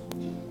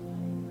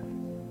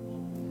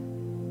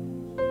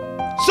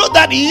 So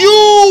that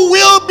you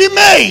will be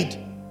made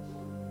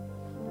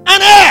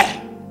an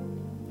heir.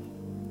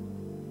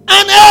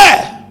 An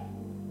heir.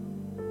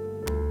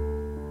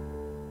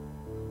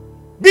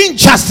 Being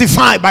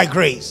justified by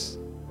grace.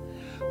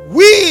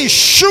 We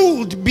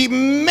should be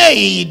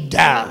made.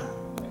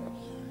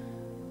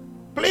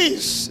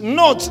 Please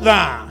note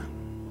that.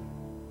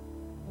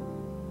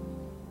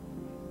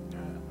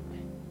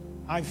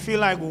 I feel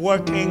like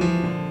working.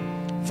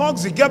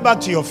 Folks, get back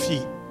to your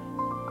feet.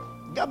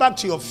 Get back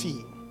to your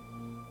feet.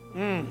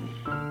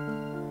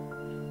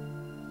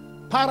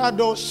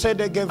 Parado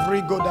sede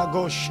gevrigo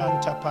dago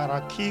shanta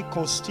paraki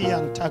kosti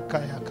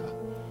antakayaka.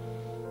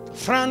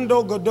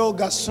 Frando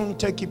godoga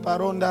sunte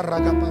kiparonda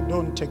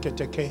ragapadon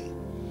teketeke.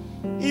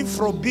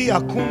 Ifrobi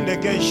akunde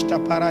geshta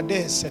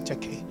paradese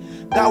teke.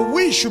 That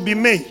we should be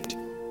made.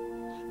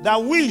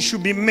 That we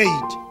should be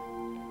made.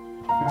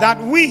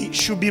 That we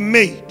should be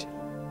made.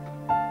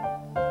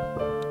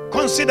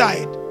 Consider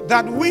it.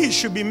 That we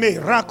should be made.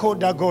 Rako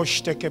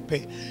dagosh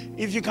tekepe.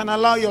 If you can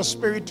allow your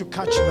spirit to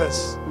catch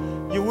this,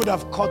 you would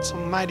have caught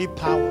some mighty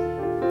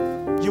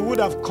power. You would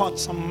have caught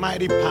some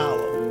mighty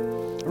power.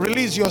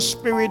 Release your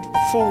spirit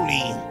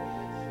fully.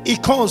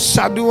 Iko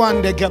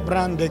saduande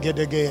gebrande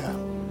gedegea.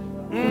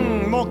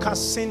 Moka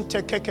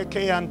sinte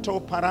kekeke anto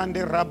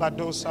parande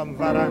rabado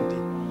samvarandi.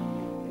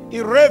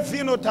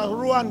 Irevino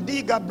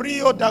taruandi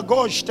gabrio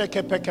dagosh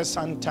tekepeke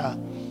santa.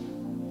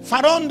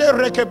 Faronde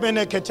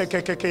rekebene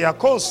ketekeke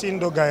yakosi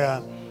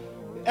indogaya.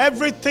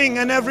 Everything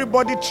and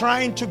everybody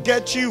trying to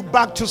get you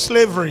back to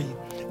slavery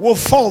will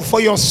fall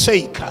for your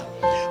sake.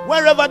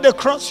 Wherever they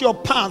cross your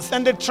path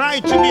and they try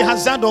to be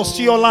hazardous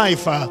to your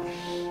life,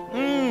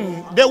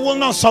 they will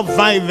not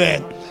survive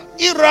it.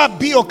 Ira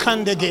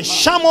biokandege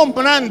shamon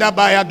branda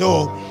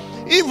bayado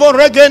ivo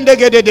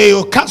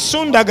regendegedeo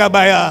kasunda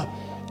gabaya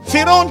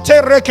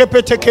fironte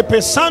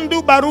rekepetekepe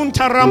sandu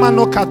barunta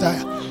ramano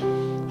kataya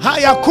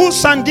hayaku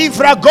sandi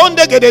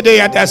vragonde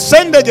gededea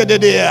descende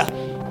gededea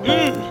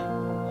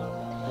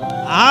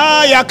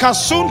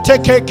yakasunte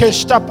keke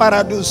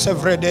shtaparadu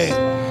sevrede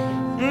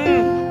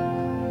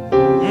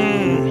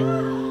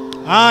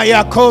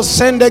yako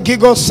sende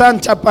gigo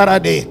santa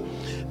parade.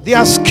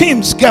 Their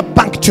schemes get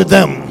back to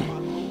them.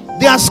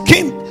 Their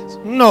schemes,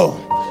 no.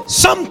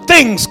 Some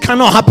things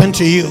cannot happen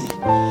to you.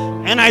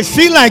 And I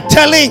feel like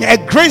telling a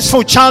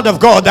graceful child of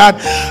God that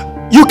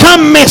you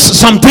can't miss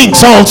some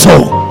things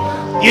also.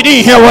 You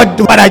didn't hear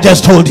what I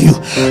just told you.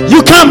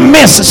 You can't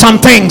miss some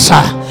things.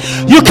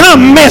 You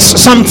can't miss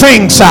some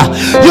things.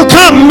 You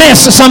can't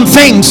miss some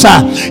things.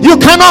 You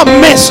cannot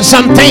miss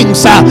some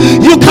things.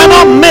 You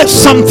cannot miss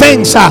some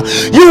things.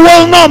 You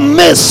will not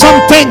miss some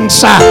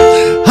things.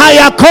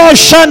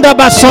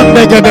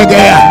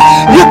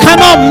 You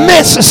cannot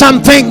miss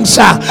some things.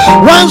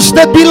 Once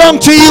they belong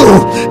to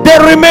you, they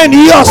remain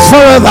yours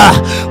forever.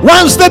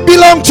 Once they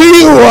belong to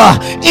you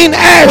in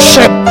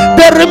heirship,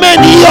 they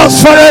remain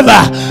yours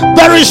forever.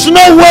 There is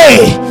no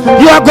way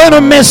you are going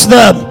to miss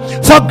them.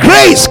 For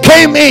grace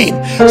came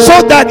in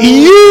so that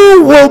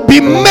you will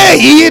be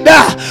made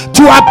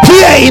to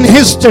appear in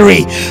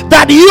history,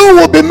 that you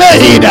will be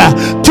made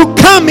to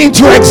come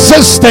into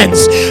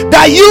existence,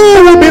 that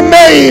you will be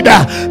made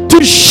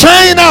to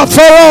shine out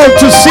for all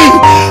to see,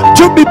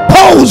 to be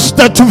posed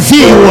to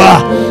view.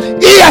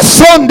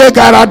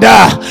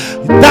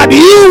 That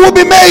you will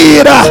be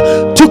made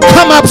to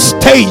come up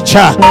stage.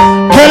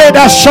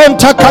 Keleda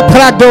shonta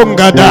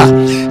kapradongada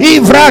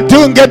ivra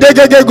dunga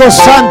degego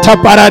santa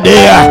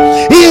paradea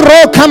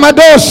iro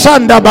kamado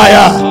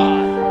sandabaya.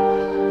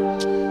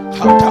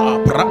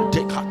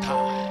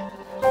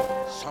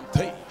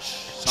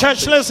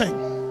 Church, listen,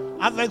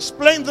 I've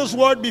explained this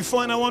word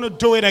before and I want to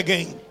do it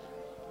again.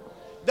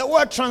 The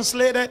word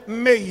translated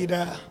made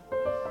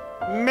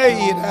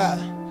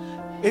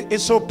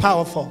is so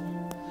powerful.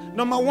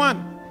 Number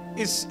one,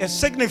 it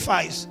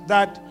signifies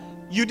that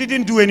you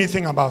didn't do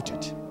anything about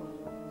it.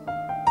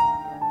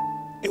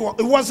 It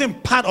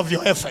wasn't part of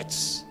your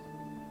efforts.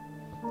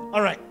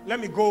 All right, let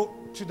me go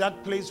to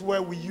that place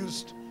where we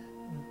used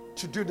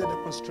to do the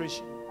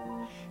demonstration.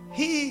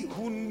 He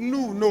who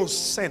knew no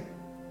sin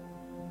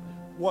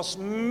was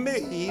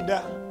made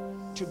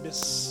to be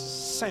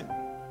sin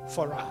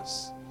for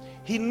us.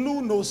 He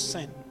knew no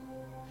sin.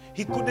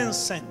 He couldn't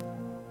sin.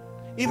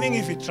 Even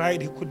if he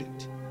tried, he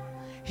couldn't.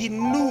 He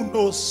knew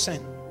no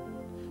sin.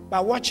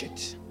 But watch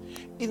it.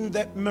 In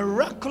the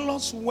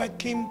miraculous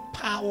working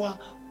power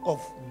of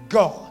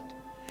God,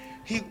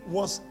 he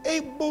was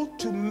able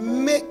to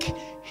make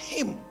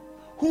him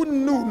who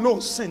knew no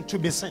sin to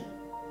be sin.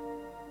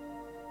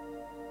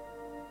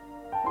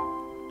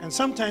 And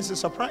sometimes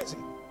it's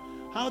surprising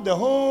how the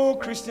whole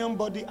Christian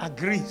body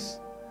agrees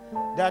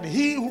that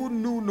he who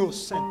knew no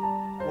sin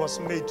was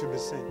made to be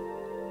sin.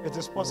 It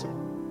is possible.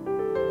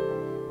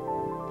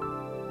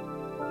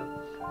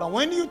 But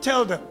when you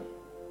tell them,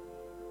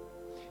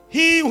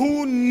 he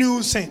who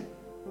knew sin,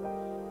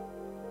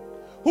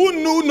 who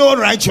knew no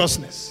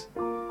righteousness,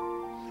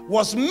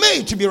 was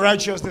made to be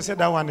righteous, they said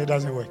that one, it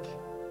doesn't work.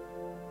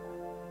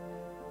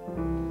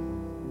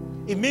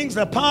 It means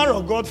the power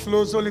of God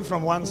flows only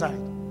from one side.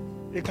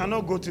 It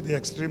cannot go to the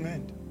extreme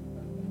end.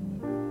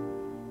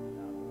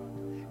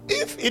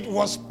 If it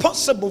was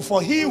possible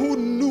for he who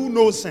knew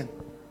no sin,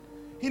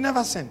 he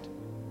never sinned.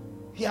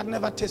 He had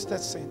never tasted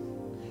sin.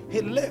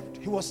 He lived,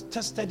 he was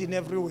tested in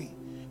every way,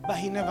 but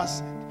he never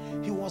sinned.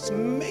 He was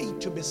made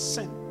to be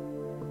sin.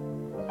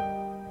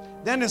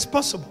 Then it's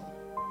possible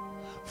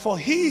for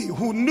he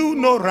who knew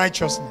no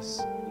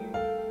righteousness,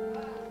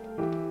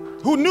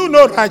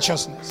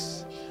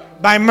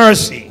 by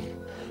mercy,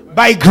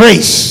 by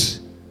grace,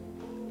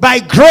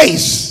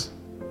 it's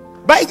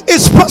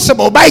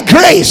possible by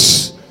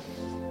grace.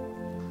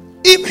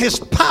 If his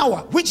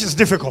power, which is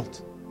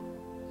difficult.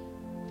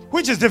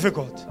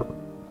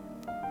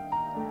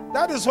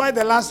 That is why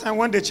the last time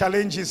when they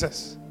challenged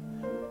Jesus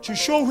to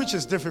show which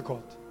is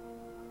difficult,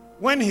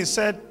 when he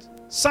said,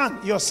 son,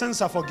 your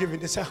sins are forgiven,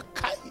 they said,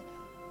 Kai,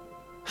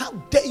 how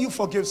dare you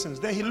forgive sins?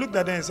 Then he looked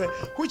at them and said,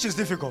 which is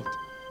difficult?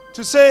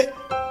 To say,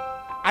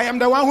 I am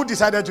the one who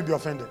decided to be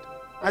offended.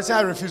 I say,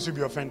 I refuse to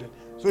be offended.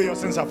 So your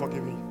sins are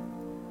forgiven you.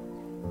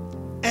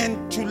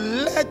 And to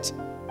let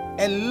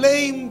a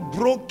lame,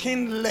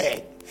 broken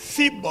leg,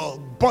 feeble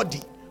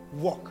body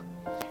walk.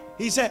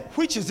 He said,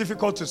 which is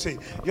difficult to say?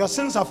 Your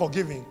sins are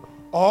forgiven,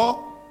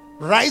 or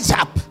rise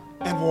up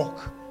and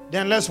walk.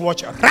 Then let's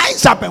watch.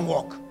 Rise up and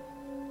walk.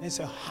 He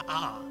said,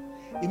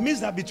 it means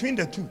that between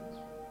the two,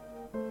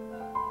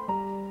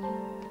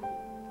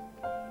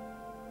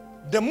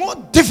 the more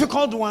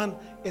difficult one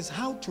is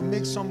how to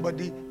make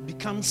somebody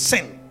become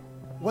sin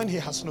when he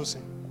has no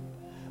sin.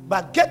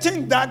 But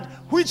getting that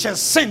which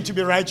is sin to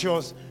be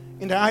righteous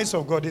in the eyes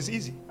of God is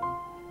easy.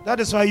 That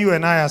is why you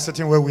and I are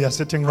sitting where we are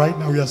sitting right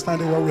now. We are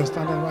standing where we are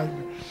standing right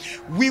now.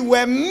 We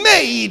were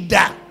made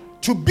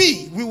to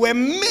be. We were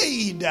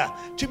made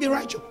to be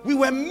righteous. We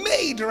were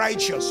made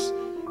righteous.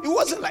 It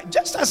wasn't like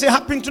just as it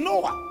happened to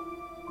Noah.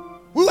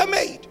 We were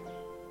made.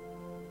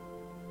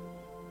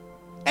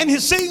 And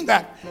he's saying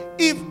that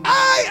if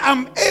I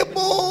am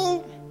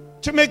able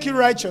to make you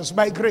righteous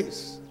by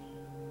grace,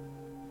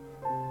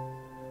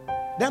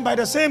 then by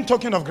the same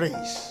token of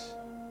grace,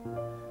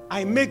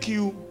 I make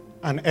you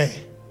an heir.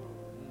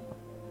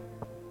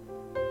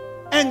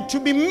 And to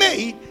be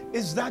made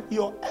is that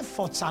your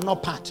efforts are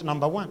not part,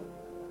 number one.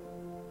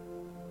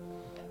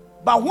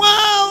 But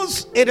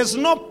whilst it is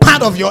not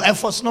part of your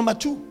efforts, number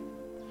two,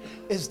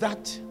 is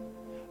that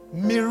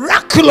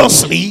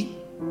miraculously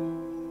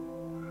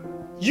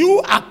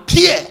you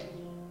appear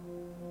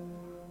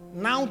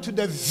now to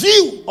the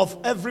view of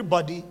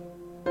everybody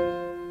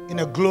in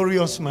a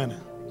glorious manner.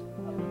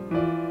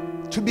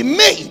 To be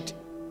made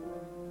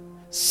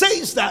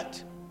says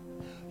that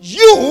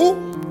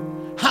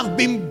you have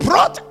been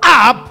brought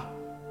up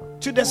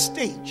to the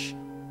stage.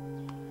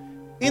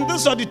 In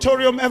this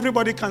auditorium,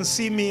 everybody can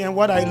see me and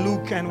what I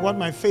look and what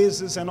my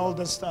face is and all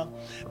this stuff,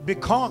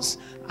 because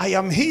I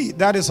am he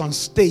that is on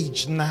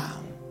stage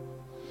now.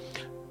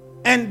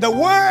 And the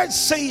word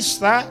says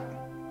that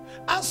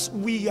as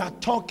we are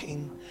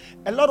talking,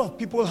 a lot of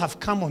people have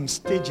come on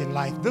stage in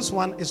life. This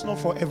one is not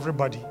for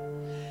everybody.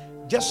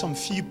 Just some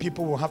few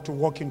people will have to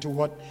walk into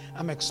what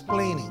I'm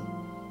explaining.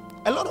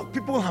 A lot of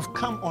people have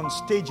come on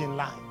stage in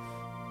life.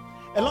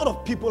 A lot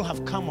of people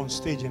have come on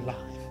stage in life.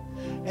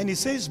 And he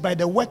says, by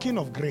the working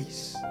of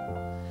grace,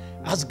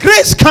 as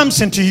grace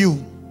comes into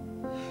you,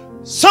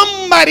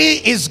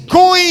 somebody is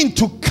going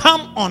to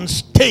come on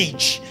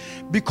stage,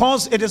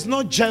 because it is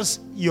not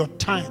just your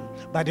time,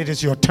 but it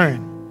is your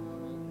turn.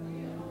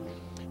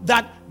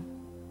 That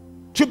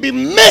to be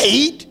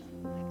made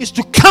is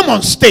to come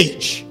on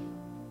stage.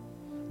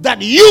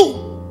 That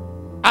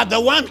you are the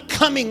one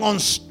coming on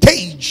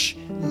stage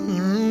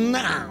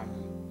now.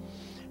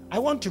 I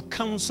want to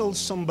counsel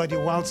somebody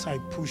whilst I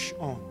push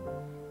on,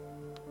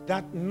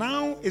 that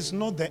now is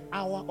not the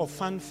hour of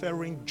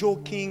fanfaring,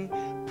 joking,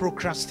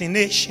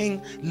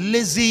 procrastination,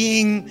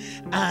 lazying,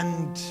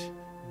 and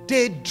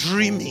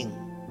daydreaming.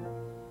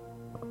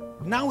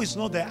 Now is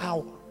not the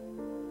hour.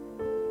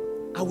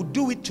 I will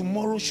do it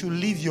tomorrow, should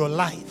live your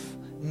life.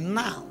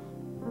 Now.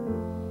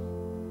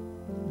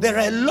 There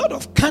are a lot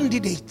of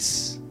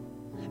candidates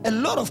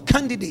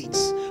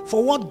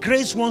for what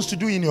grace wants to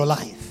do in your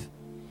life.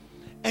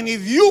 And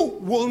if you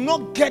will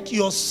not get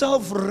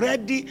yourself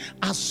ready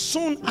as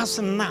soon as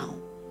now,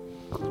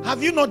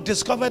 have you not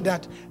discovered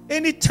that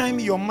anytime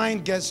your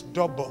mind gets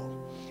double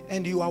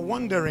and you are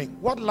wondering,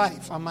 what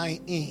life am I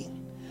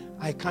in?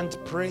 I can't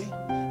pray,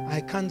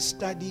 I can't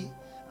study,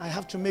 I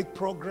have to make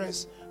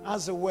progress,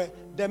 as it were.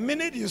 The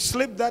minute you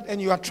slip that and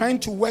you are trying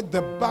to work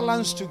the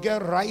balance to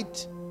get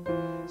right,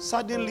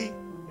 suddenly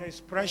there is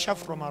pressure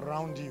from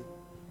around you.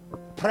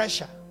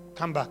 Pressure.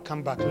 Come back,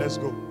 let's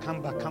go.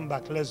 Come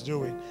back, let's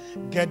do it.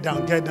 Get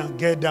down,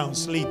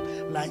 sleep.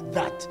 Like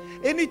that.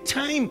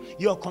 Anytime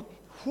you're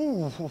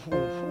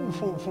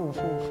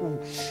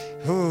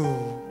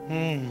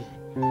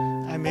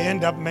I may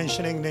end up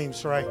mentioning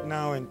names right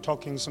now and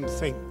talking some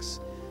things.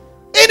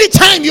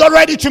 Anytime you're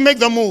ready to make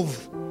the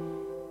move,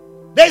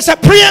 there's a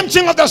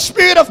preempting of the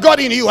Spirit of God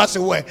in you, as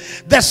it were.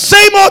 The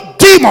same old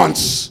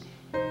demons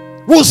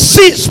will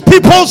seize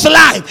people's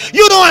life.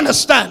 You don't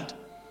understand.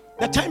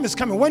 The time is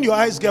coming when your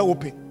eyes get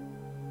open.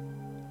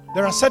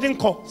 There are certain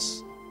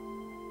calls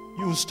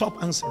you will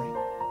stop answering,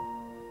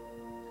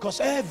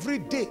 because every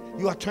day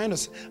you are trying to.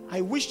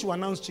 I wish to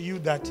announce to you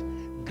that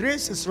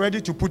grace is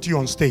ready to put you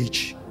on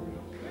stage.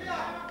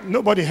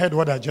 Nobody heard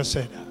what I just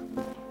said.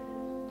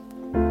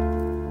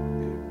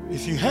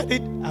 If you heard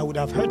it, I would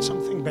have heard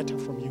something better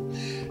from you.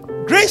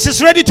 Grace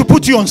is ready to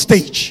put you on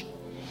stage.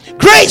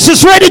 Grace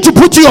is ready to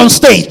put you on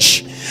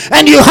stage,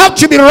 and you have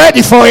to be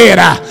ready for it.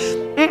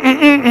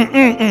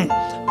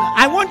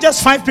 I want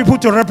just 5 people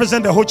to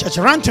represent the whole church.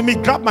 Run to me,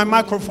 grab my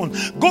microphone,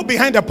 go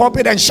behind the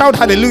pulpit and shout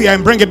hallelujah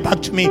and bring it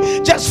back to me.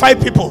 Just 5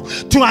 people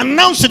to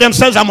announce to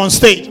themselves, I'm on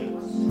stage.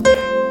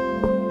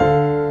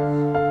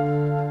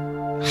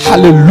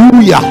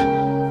 Hallelujah.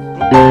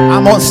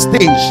 I'm on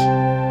stage.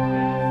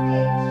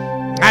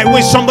 I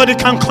wish somebody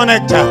can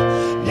connect her.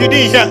 You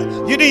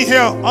didn't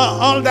hear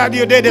all that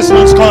you did is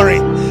not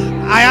scoring.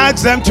 I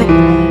asked them to.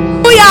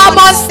 I'm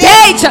on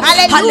stage.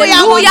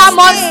 Hallelujah, I'm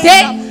on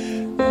stage.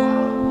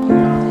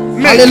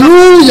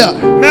 Hallelujah.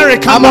 Mary,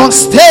 come I'm on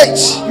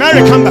stage.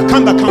 Mary, come back.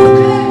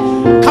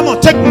 Come on,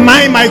 take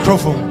my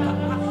microphone.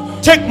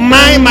 Take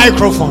my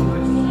microphone.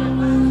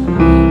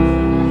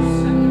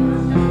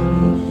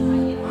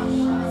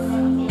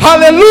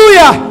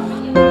 Hallelujah.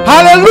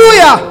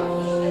 Hallelujah.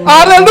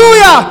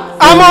 Hallelujah.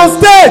 I'm on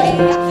stage.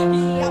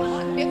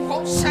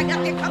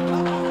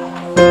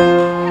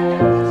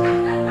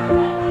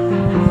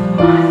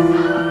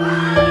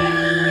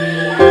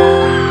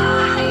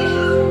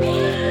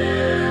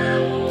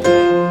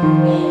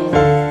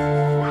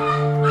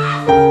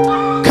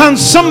 Can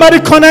somebody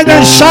connect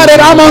and shout it?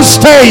 I'm on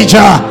stage.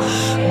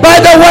 By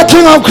the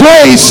working of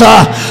grace,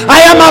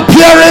 I am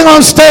appearing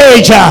on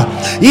stage.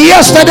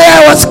 Yesterday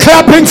I was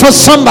clapping for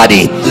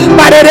somebody,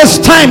 but it is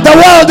time. The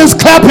world is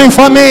clapping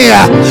for me.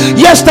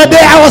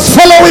 Yesterday I was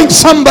following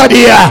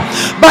somebody,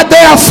 but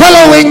they are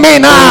following me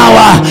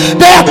now.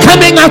 They are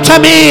coming after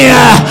me.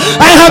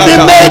 I have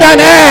been made an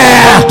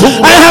heir.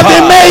 I have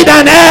been made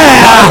an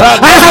heir.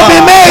 I have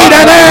been made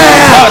an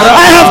heir.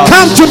 I have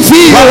come to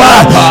view.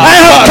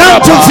 I have come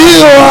to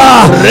view.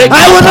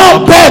 I will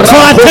not beg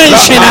for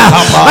attention.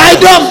 I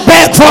don't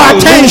beg for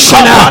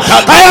attention.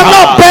 I am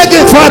not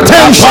begging for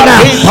attention.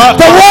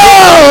 The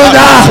world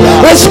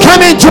is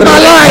coming to my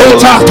light.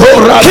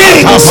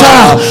 Kings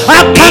are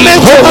coming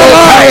to my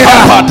light.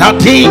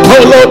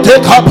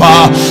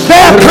 They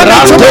are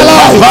coming to my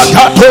light.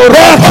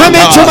 They are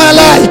coming to my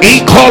light.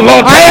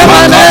 I am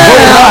an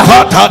heir.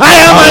 I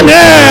am an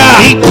heir.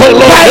 By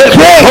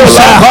grace.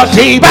 By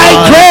grace. By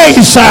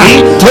grace.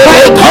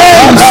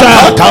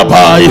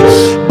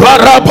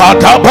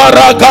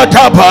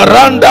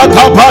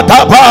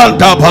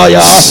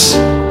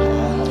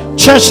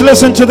 Church,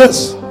 listen to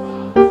this.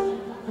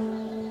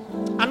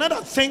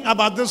 Another thing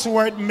about this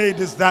word made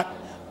is that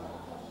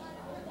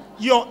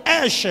your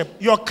heirship,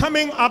 your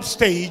coming up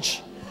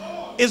stage,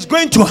 is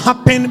going to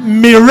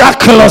happen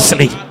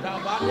miraculously.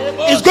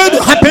 It's going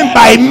to happen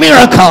by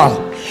miracle.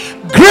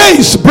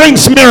 Grace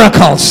brings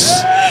miracles.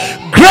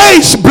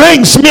 Grace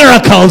brings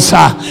miracles.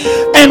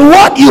 And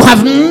what you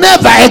have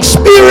never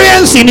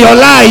experienced in your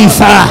life,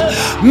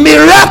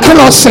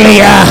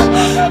 miraculously.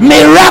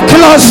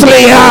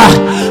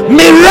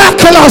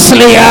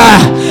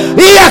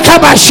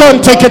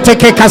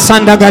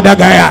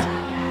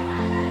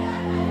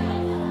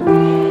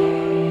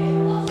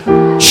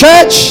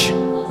 Church,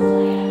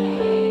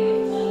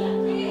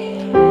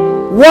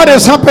 what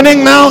is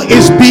happening now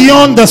is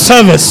beyond the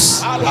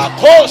service.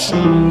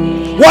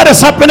 What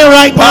is happening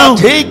right now?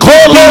 Beyond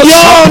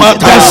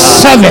the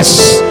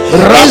service.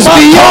 It's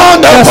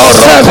beyond the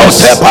service.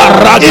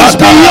 It's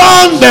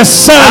beyond the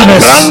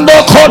service.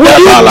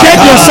 Will you get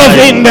yourself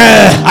in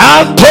there?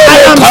 I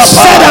am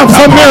set up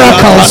for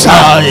miracles.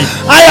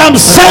 I am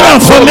set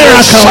up for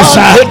miracles.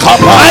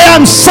 I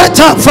am set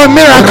up for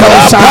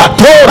miracles.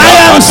 I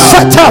am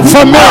set up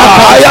for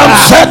miracles. I am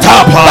set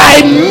up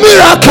by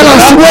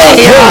miraculous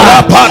way.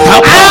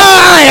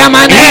 I am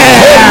an heir.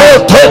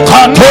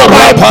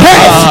 My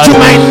birth to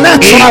my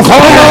natural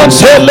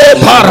parents,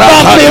 but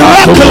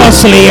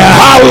miraculously.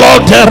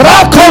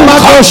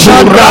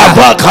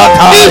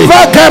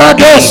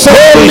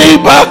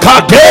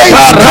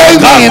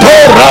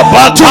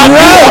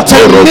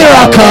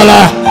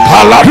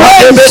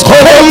 Grace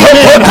came in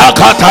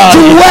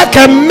to work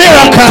a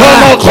miracle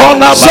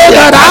so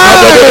that I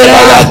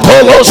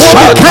will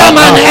become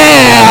an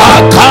heir.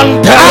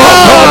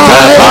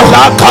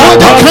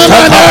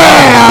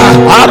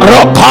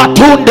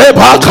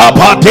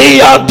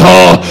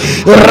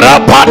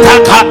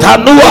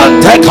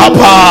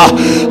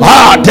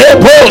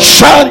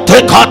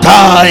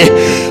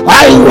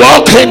 I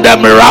walk in the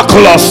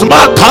miraculous.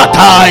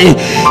 Makatai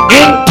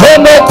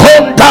Intono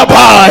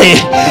Kondabai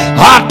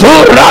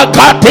Atura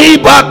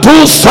Katiba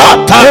tu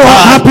Satabai.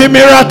 Happy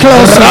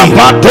miracles.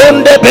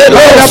 Rapatunde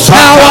Belo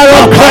power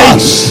of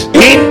grace.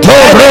 Into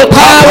the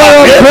power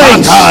of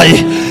grace.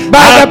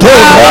 By the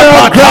power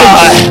of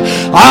grace.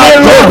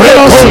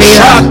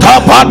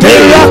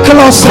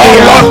 Miraculously.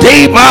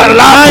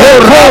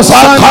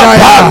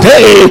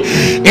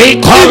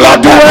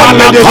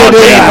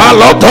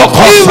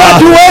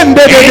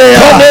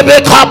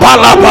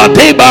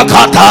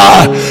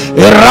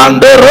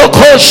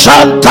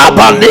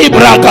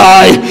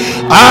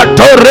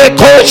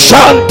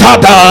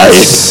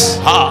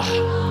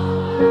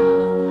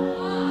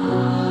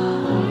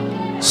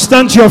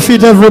 Stand to your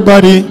feet,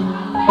 everybody.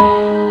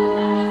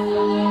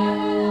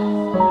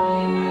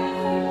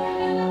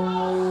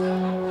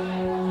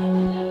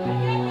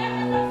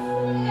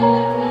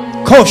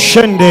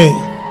 Koshende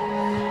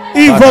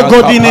Ivo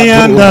Godini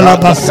and la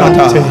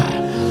Basante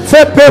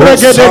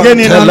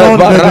Feperegedegeni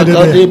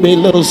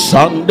Nanonde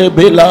Sande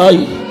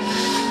Belai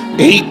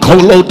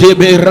Ikolo de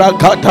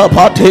Berakata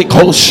Pate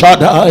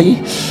Koshadai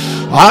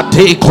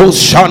Ate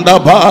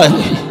Koshandabai.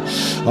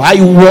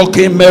 I walk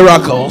in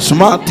miracles.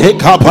 Mate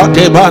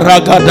Kapate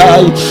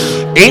Baragadai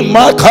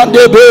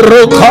Imakande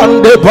Bero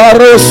Kande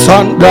Baro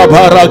Sanda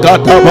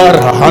Baragata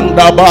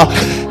Barahandaba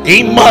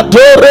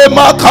Imadore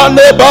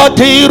makane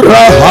bati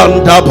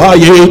rahanda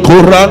baye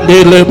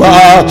kurande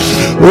leba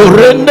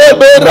urende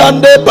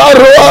berande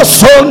barua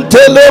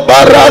sontele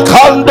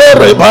barakande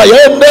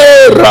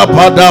rebayende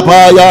rapada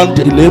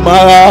bayante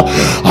lema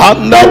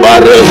handa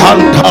bare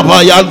handa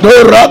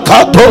bayandora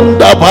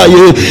katonda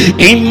baye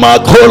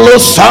imakolo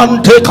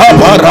sante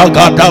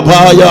kabaragata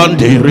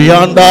bayande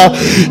rianda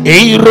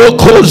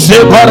irokoze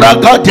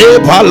baragate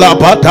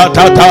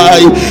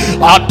palapatatatai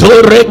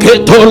atore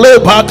ketole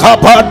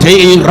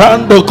bakapati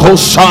Rando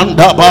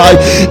Kosanda by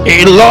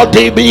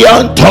Elodi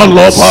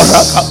Biantolo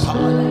Barakapa.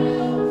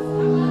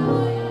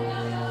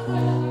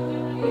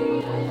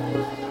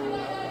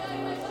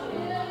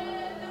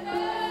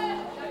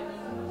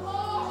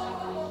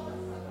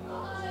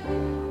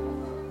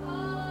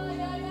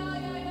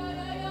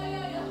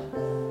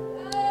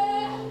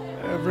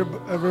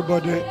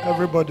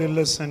 Everybody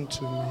listen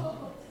to me.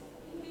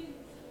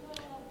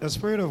 The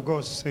Spirit of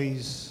God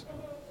says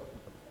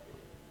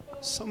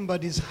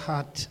somebody's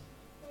heart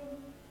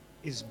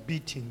is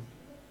beating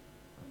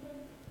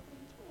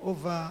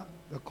over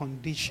the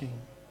condition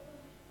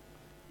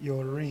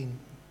you're in.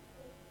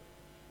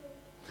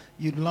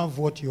 You love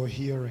what you're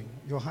hearing.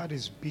 Your heart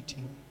is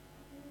beating,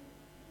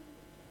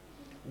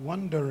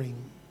 wondering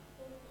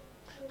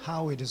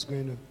how it is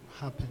going to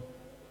happen,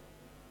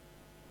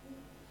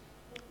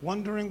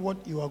 wondering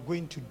what you are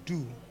going to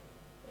do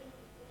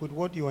with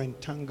what you are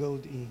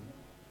entangled in.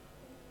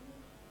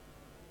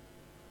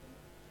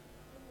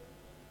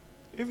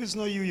 If it's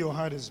not you, your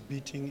heart is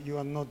beating, you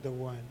are not the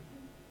one.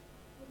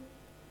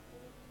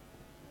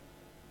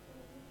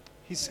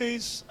 He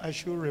says, I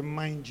should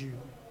remind you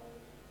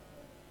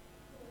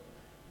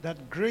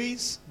that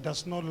grace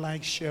does not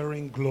like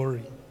sharing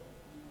glory.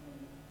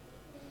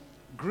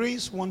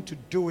 Grace wants to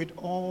do it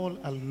all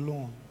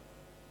alone.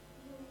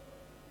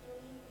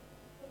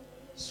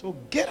 So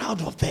get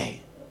out of there.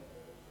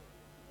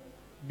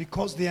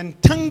 Because the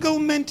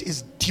entanglement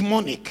is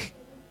demonic.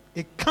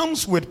 It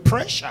comes with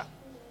pressure.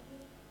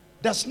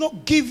 Does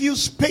not give you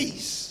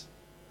space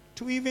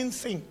to even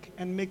think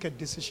and make a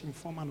decision,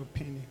 form an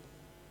opinion.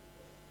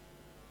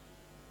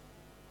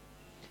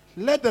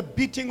 Let the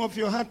beating of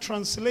your heart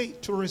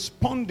translate to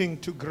responding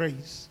to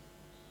grace.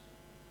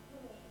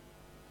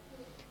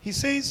 He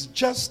says,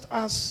 just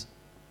as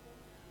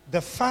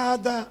the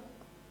Father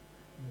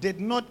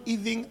did not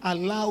even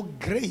allow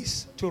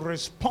grace to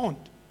respond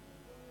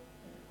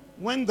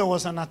when there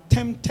was an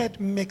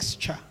attempted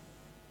mixture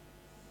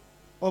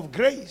of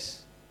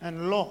grace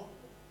and law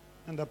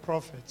and the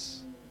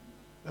prophets.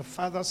 The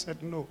Father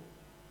said, no,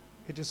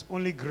 it is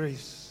only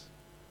grace.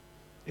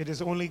 It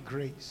is only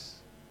grace.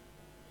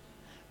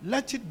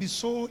 Let it be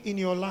so in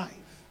your life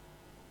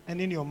and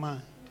in your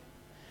mind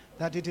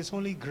that it is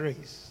only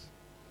grace.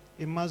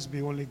 It must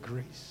be only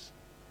grace.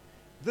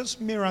 This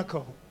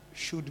miracle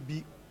should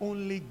be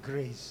only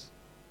grace.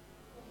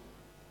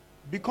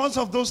 Because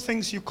of those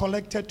things you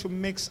collected to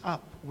mix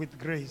up with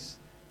grace,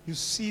 you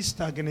see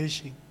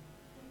stagnation.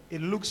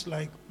 It looks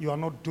like you are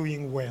not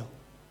doing well.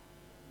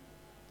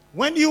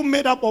 When you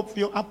made up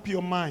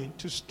your mind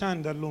to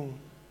stand alone,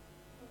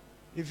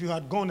 if you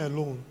had gone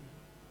alone,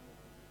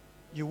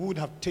 you would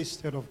have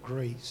tasted of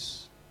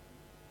grace.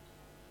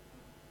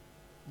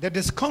 The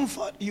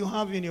discomfort you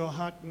have in your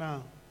heart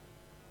now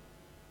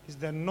is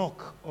the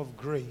knock of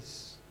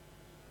grace.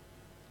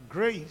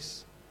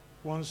 Grace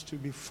wants to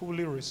be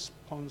fully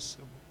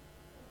responsible.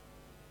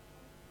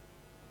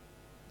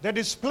 The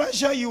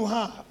displeasure you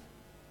have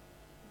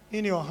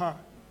in your heart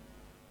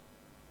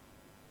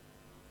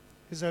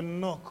is a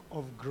knock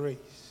of grace.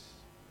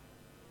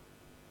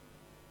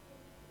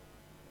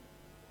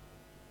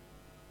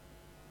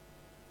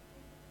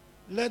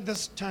 Let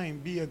this time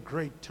be a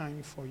great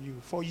time for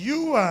you. For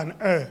you are an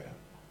heir.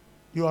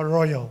 You are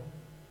royal.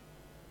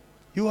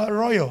 You are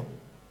royal.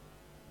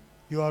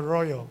 You are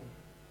royal.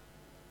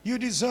 You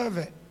deserve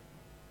it.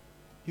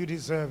 You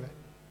deserve it.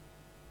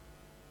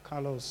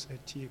 Carlos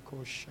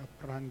etiko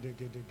shaprande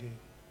gedege.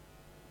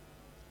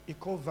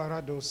 Iko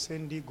varado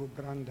sendi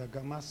gobranda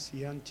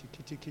gamasi anti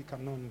kitiki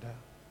kanonda.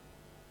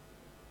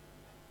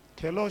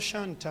 Kelo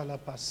shanta la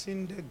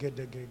pasinde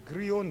gedege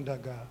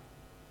griondaga.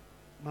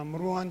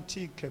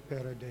 Mamruanti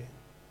keperede.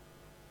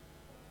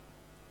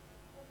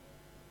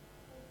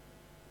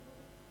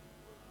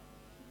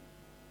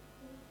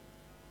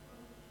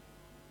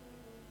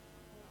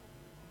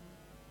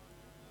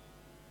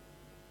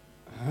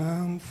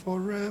 I'm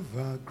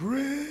forever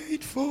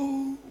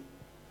grateful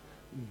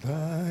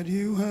that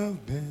you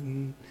have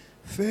been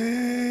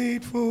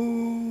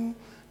faithful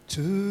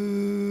to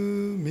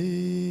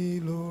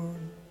me, Lord,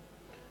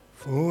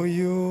 for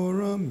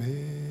your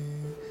amazing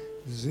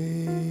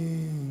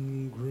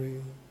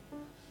grace.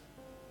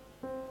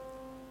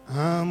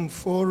 I'm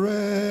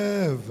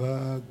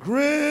forever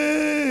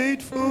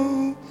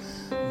grateful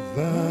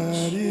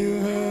that you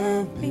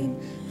have been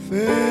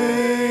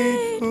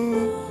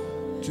faithful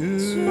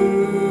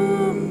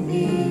to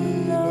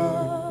me,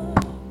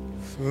 Lord,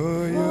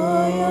 for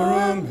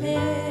your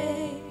amazing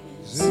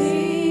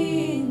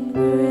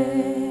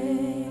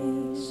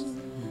grace.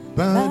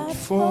 But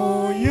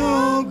for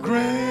your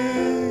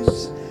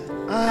grace,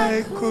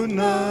 I could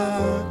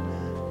not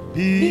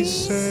be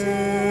saved.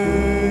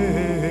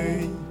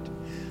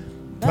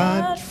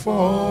 But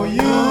for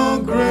your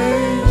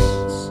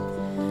grace,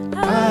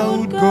 I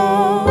would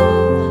go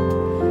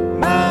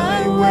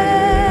my way.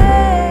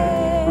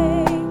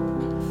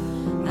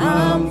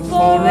 I'm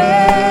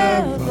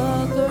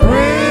forever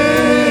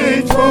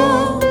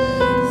grateful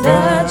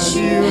that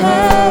you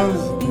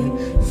have been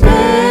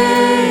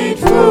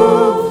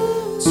faithful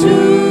to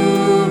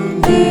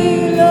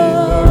me,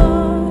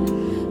 Lord,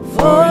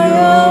 for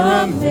your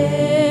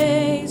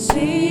amazing.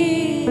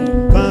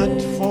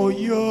 But for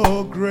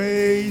your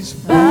grace,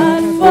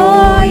 but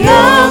for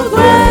your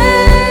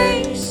grace,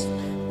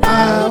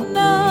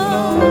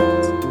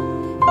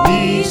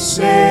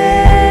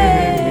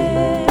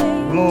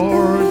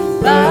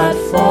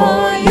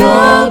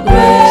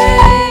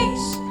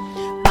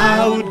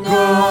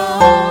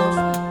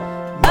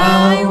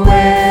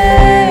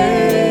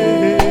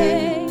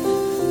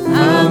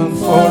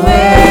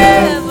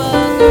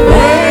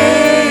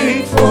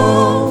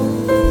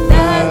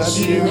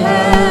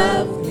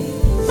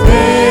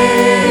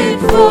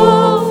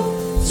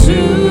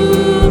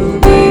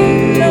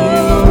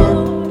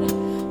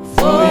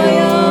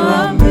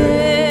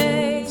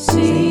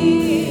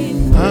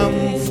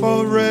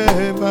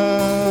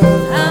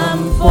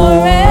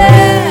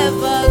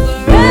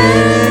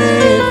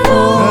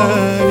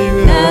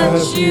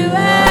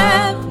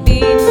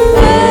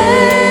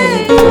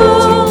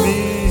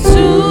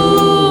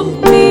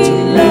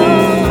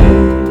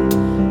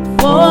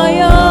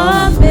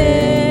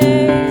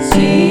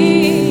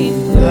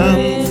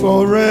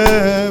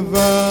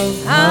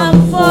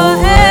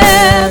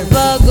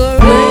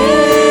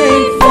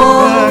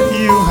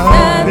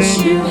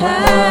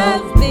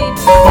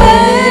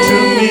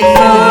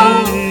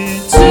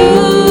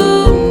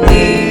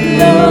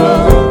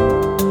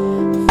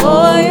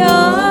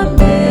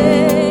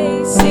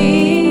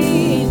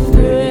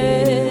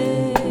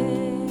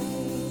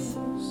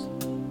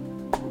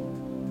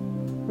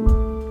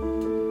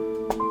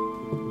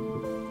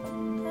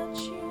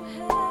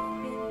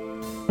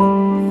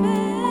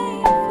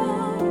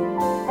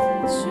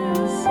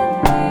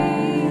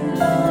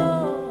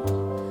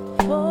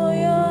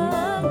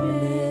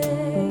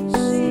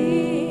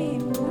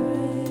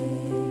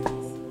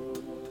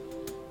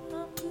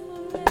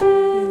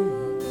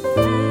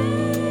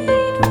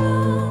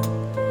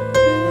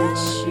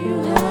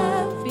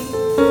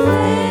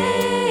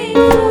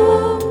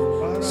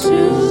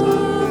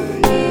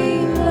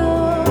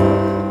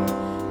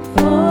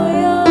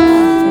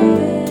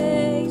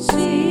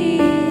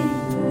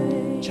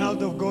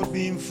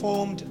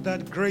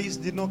 grace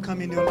did not come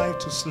in your life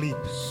to sleep.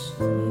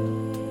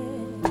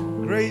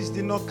 Grace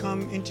did not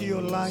come into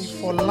your life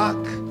for lack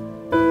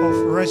of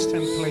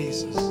resting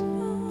places.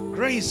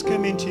 Grace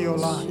came into your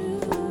life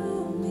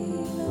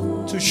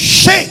to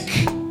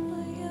shake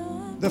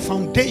the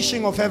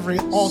foundation of every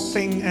odd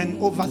thing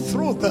and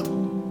overthrow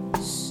them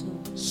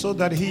so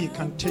that he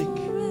can take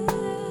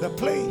the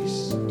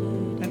place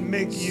and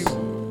make you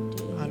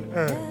an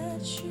heir.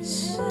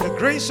 The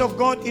grace of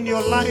God in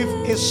your life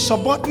is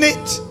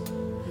subordinate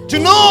to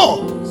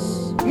no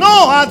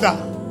other,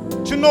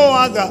 to no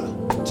other,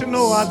 to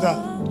no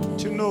other,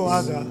 to no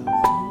other.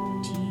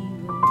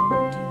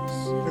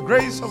 The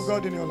grace of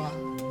God in your life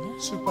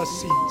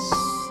supersedes,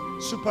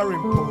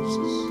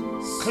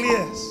 superimposes,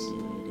 clears,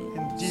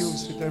 and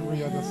deals with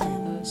every other thing.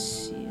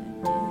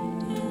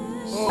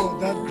 Oh,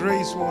 that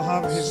grace will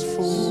have his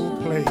full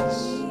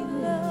place.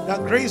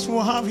 That grace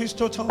will have his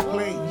total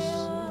place.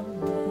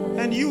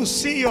 And you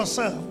see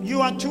yourself,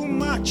 you are too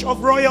much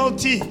of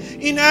royalty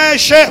in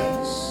airship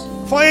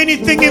for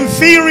anything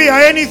inferior,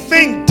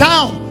 anything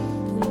down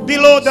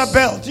below the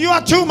belt. You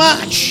are too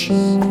much.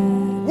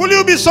 Will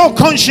you be so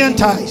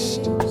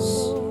conscientized?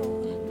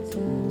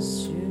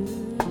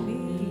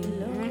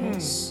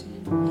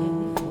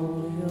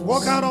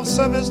 Walk out of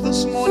service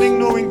this morning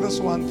knowing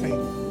this one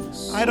thing.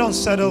 I don't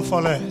settle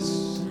for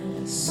less.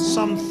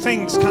 Some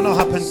things cannot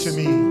happen to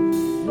me,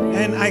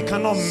 and I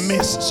cannot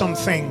miss some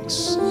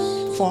things.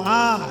 For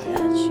I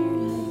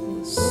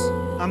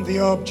am the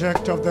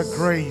object of the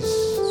grace.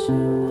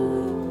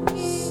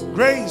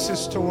 Grace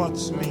is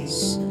towards me.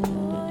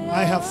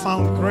 I have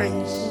found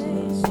grace.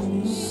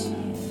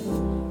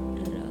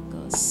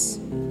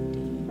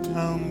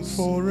 I'm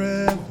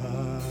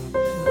forever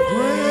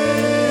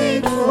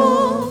grateful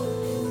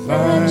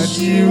that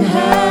you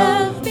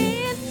have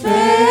been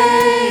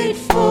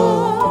faithful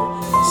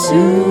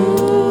to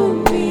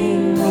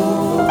me,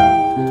 Lord,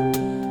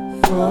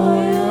 for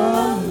your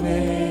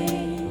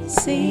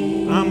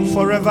amazing. I'm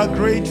forever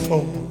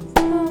grateful.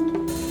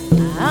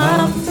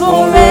 I'm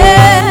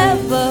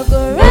forever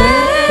grateful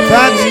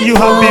that you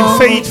have been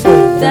faithful.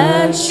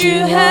 That you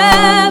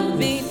have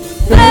been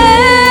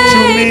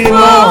faithful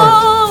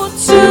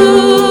to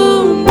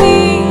me,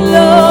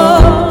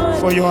 Lord,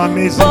 for your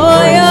amazing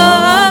grace.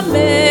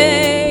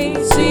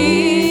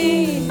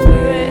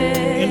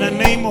 In the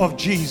name of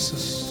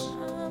Jesus,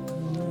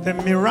 the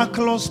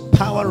miraculous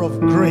power of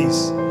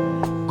grace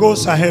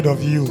goes ahead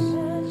of you.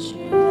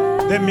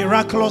 The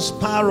miraculous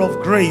power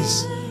of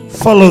grace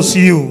follows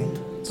you.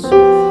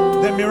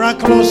 The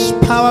miraculous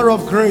power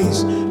of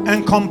grace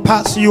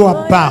encompasses you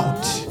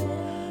about.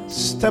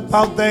 Step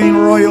out there in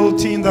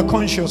royalty, in the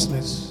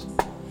consciousness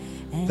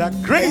that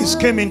grace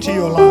came into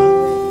your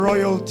life.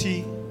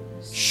 Royalty,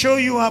 show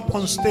you up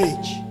on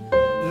stage,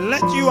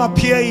 let you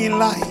appear in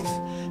life,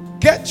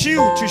 get you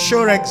to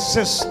show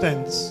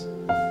existence,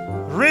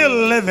 real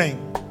living,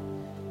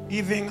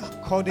 even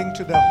according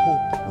to the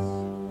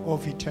hope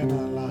of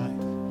eternal life.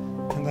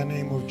 In the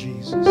name of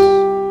Jesus.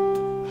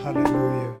 Hallelujah.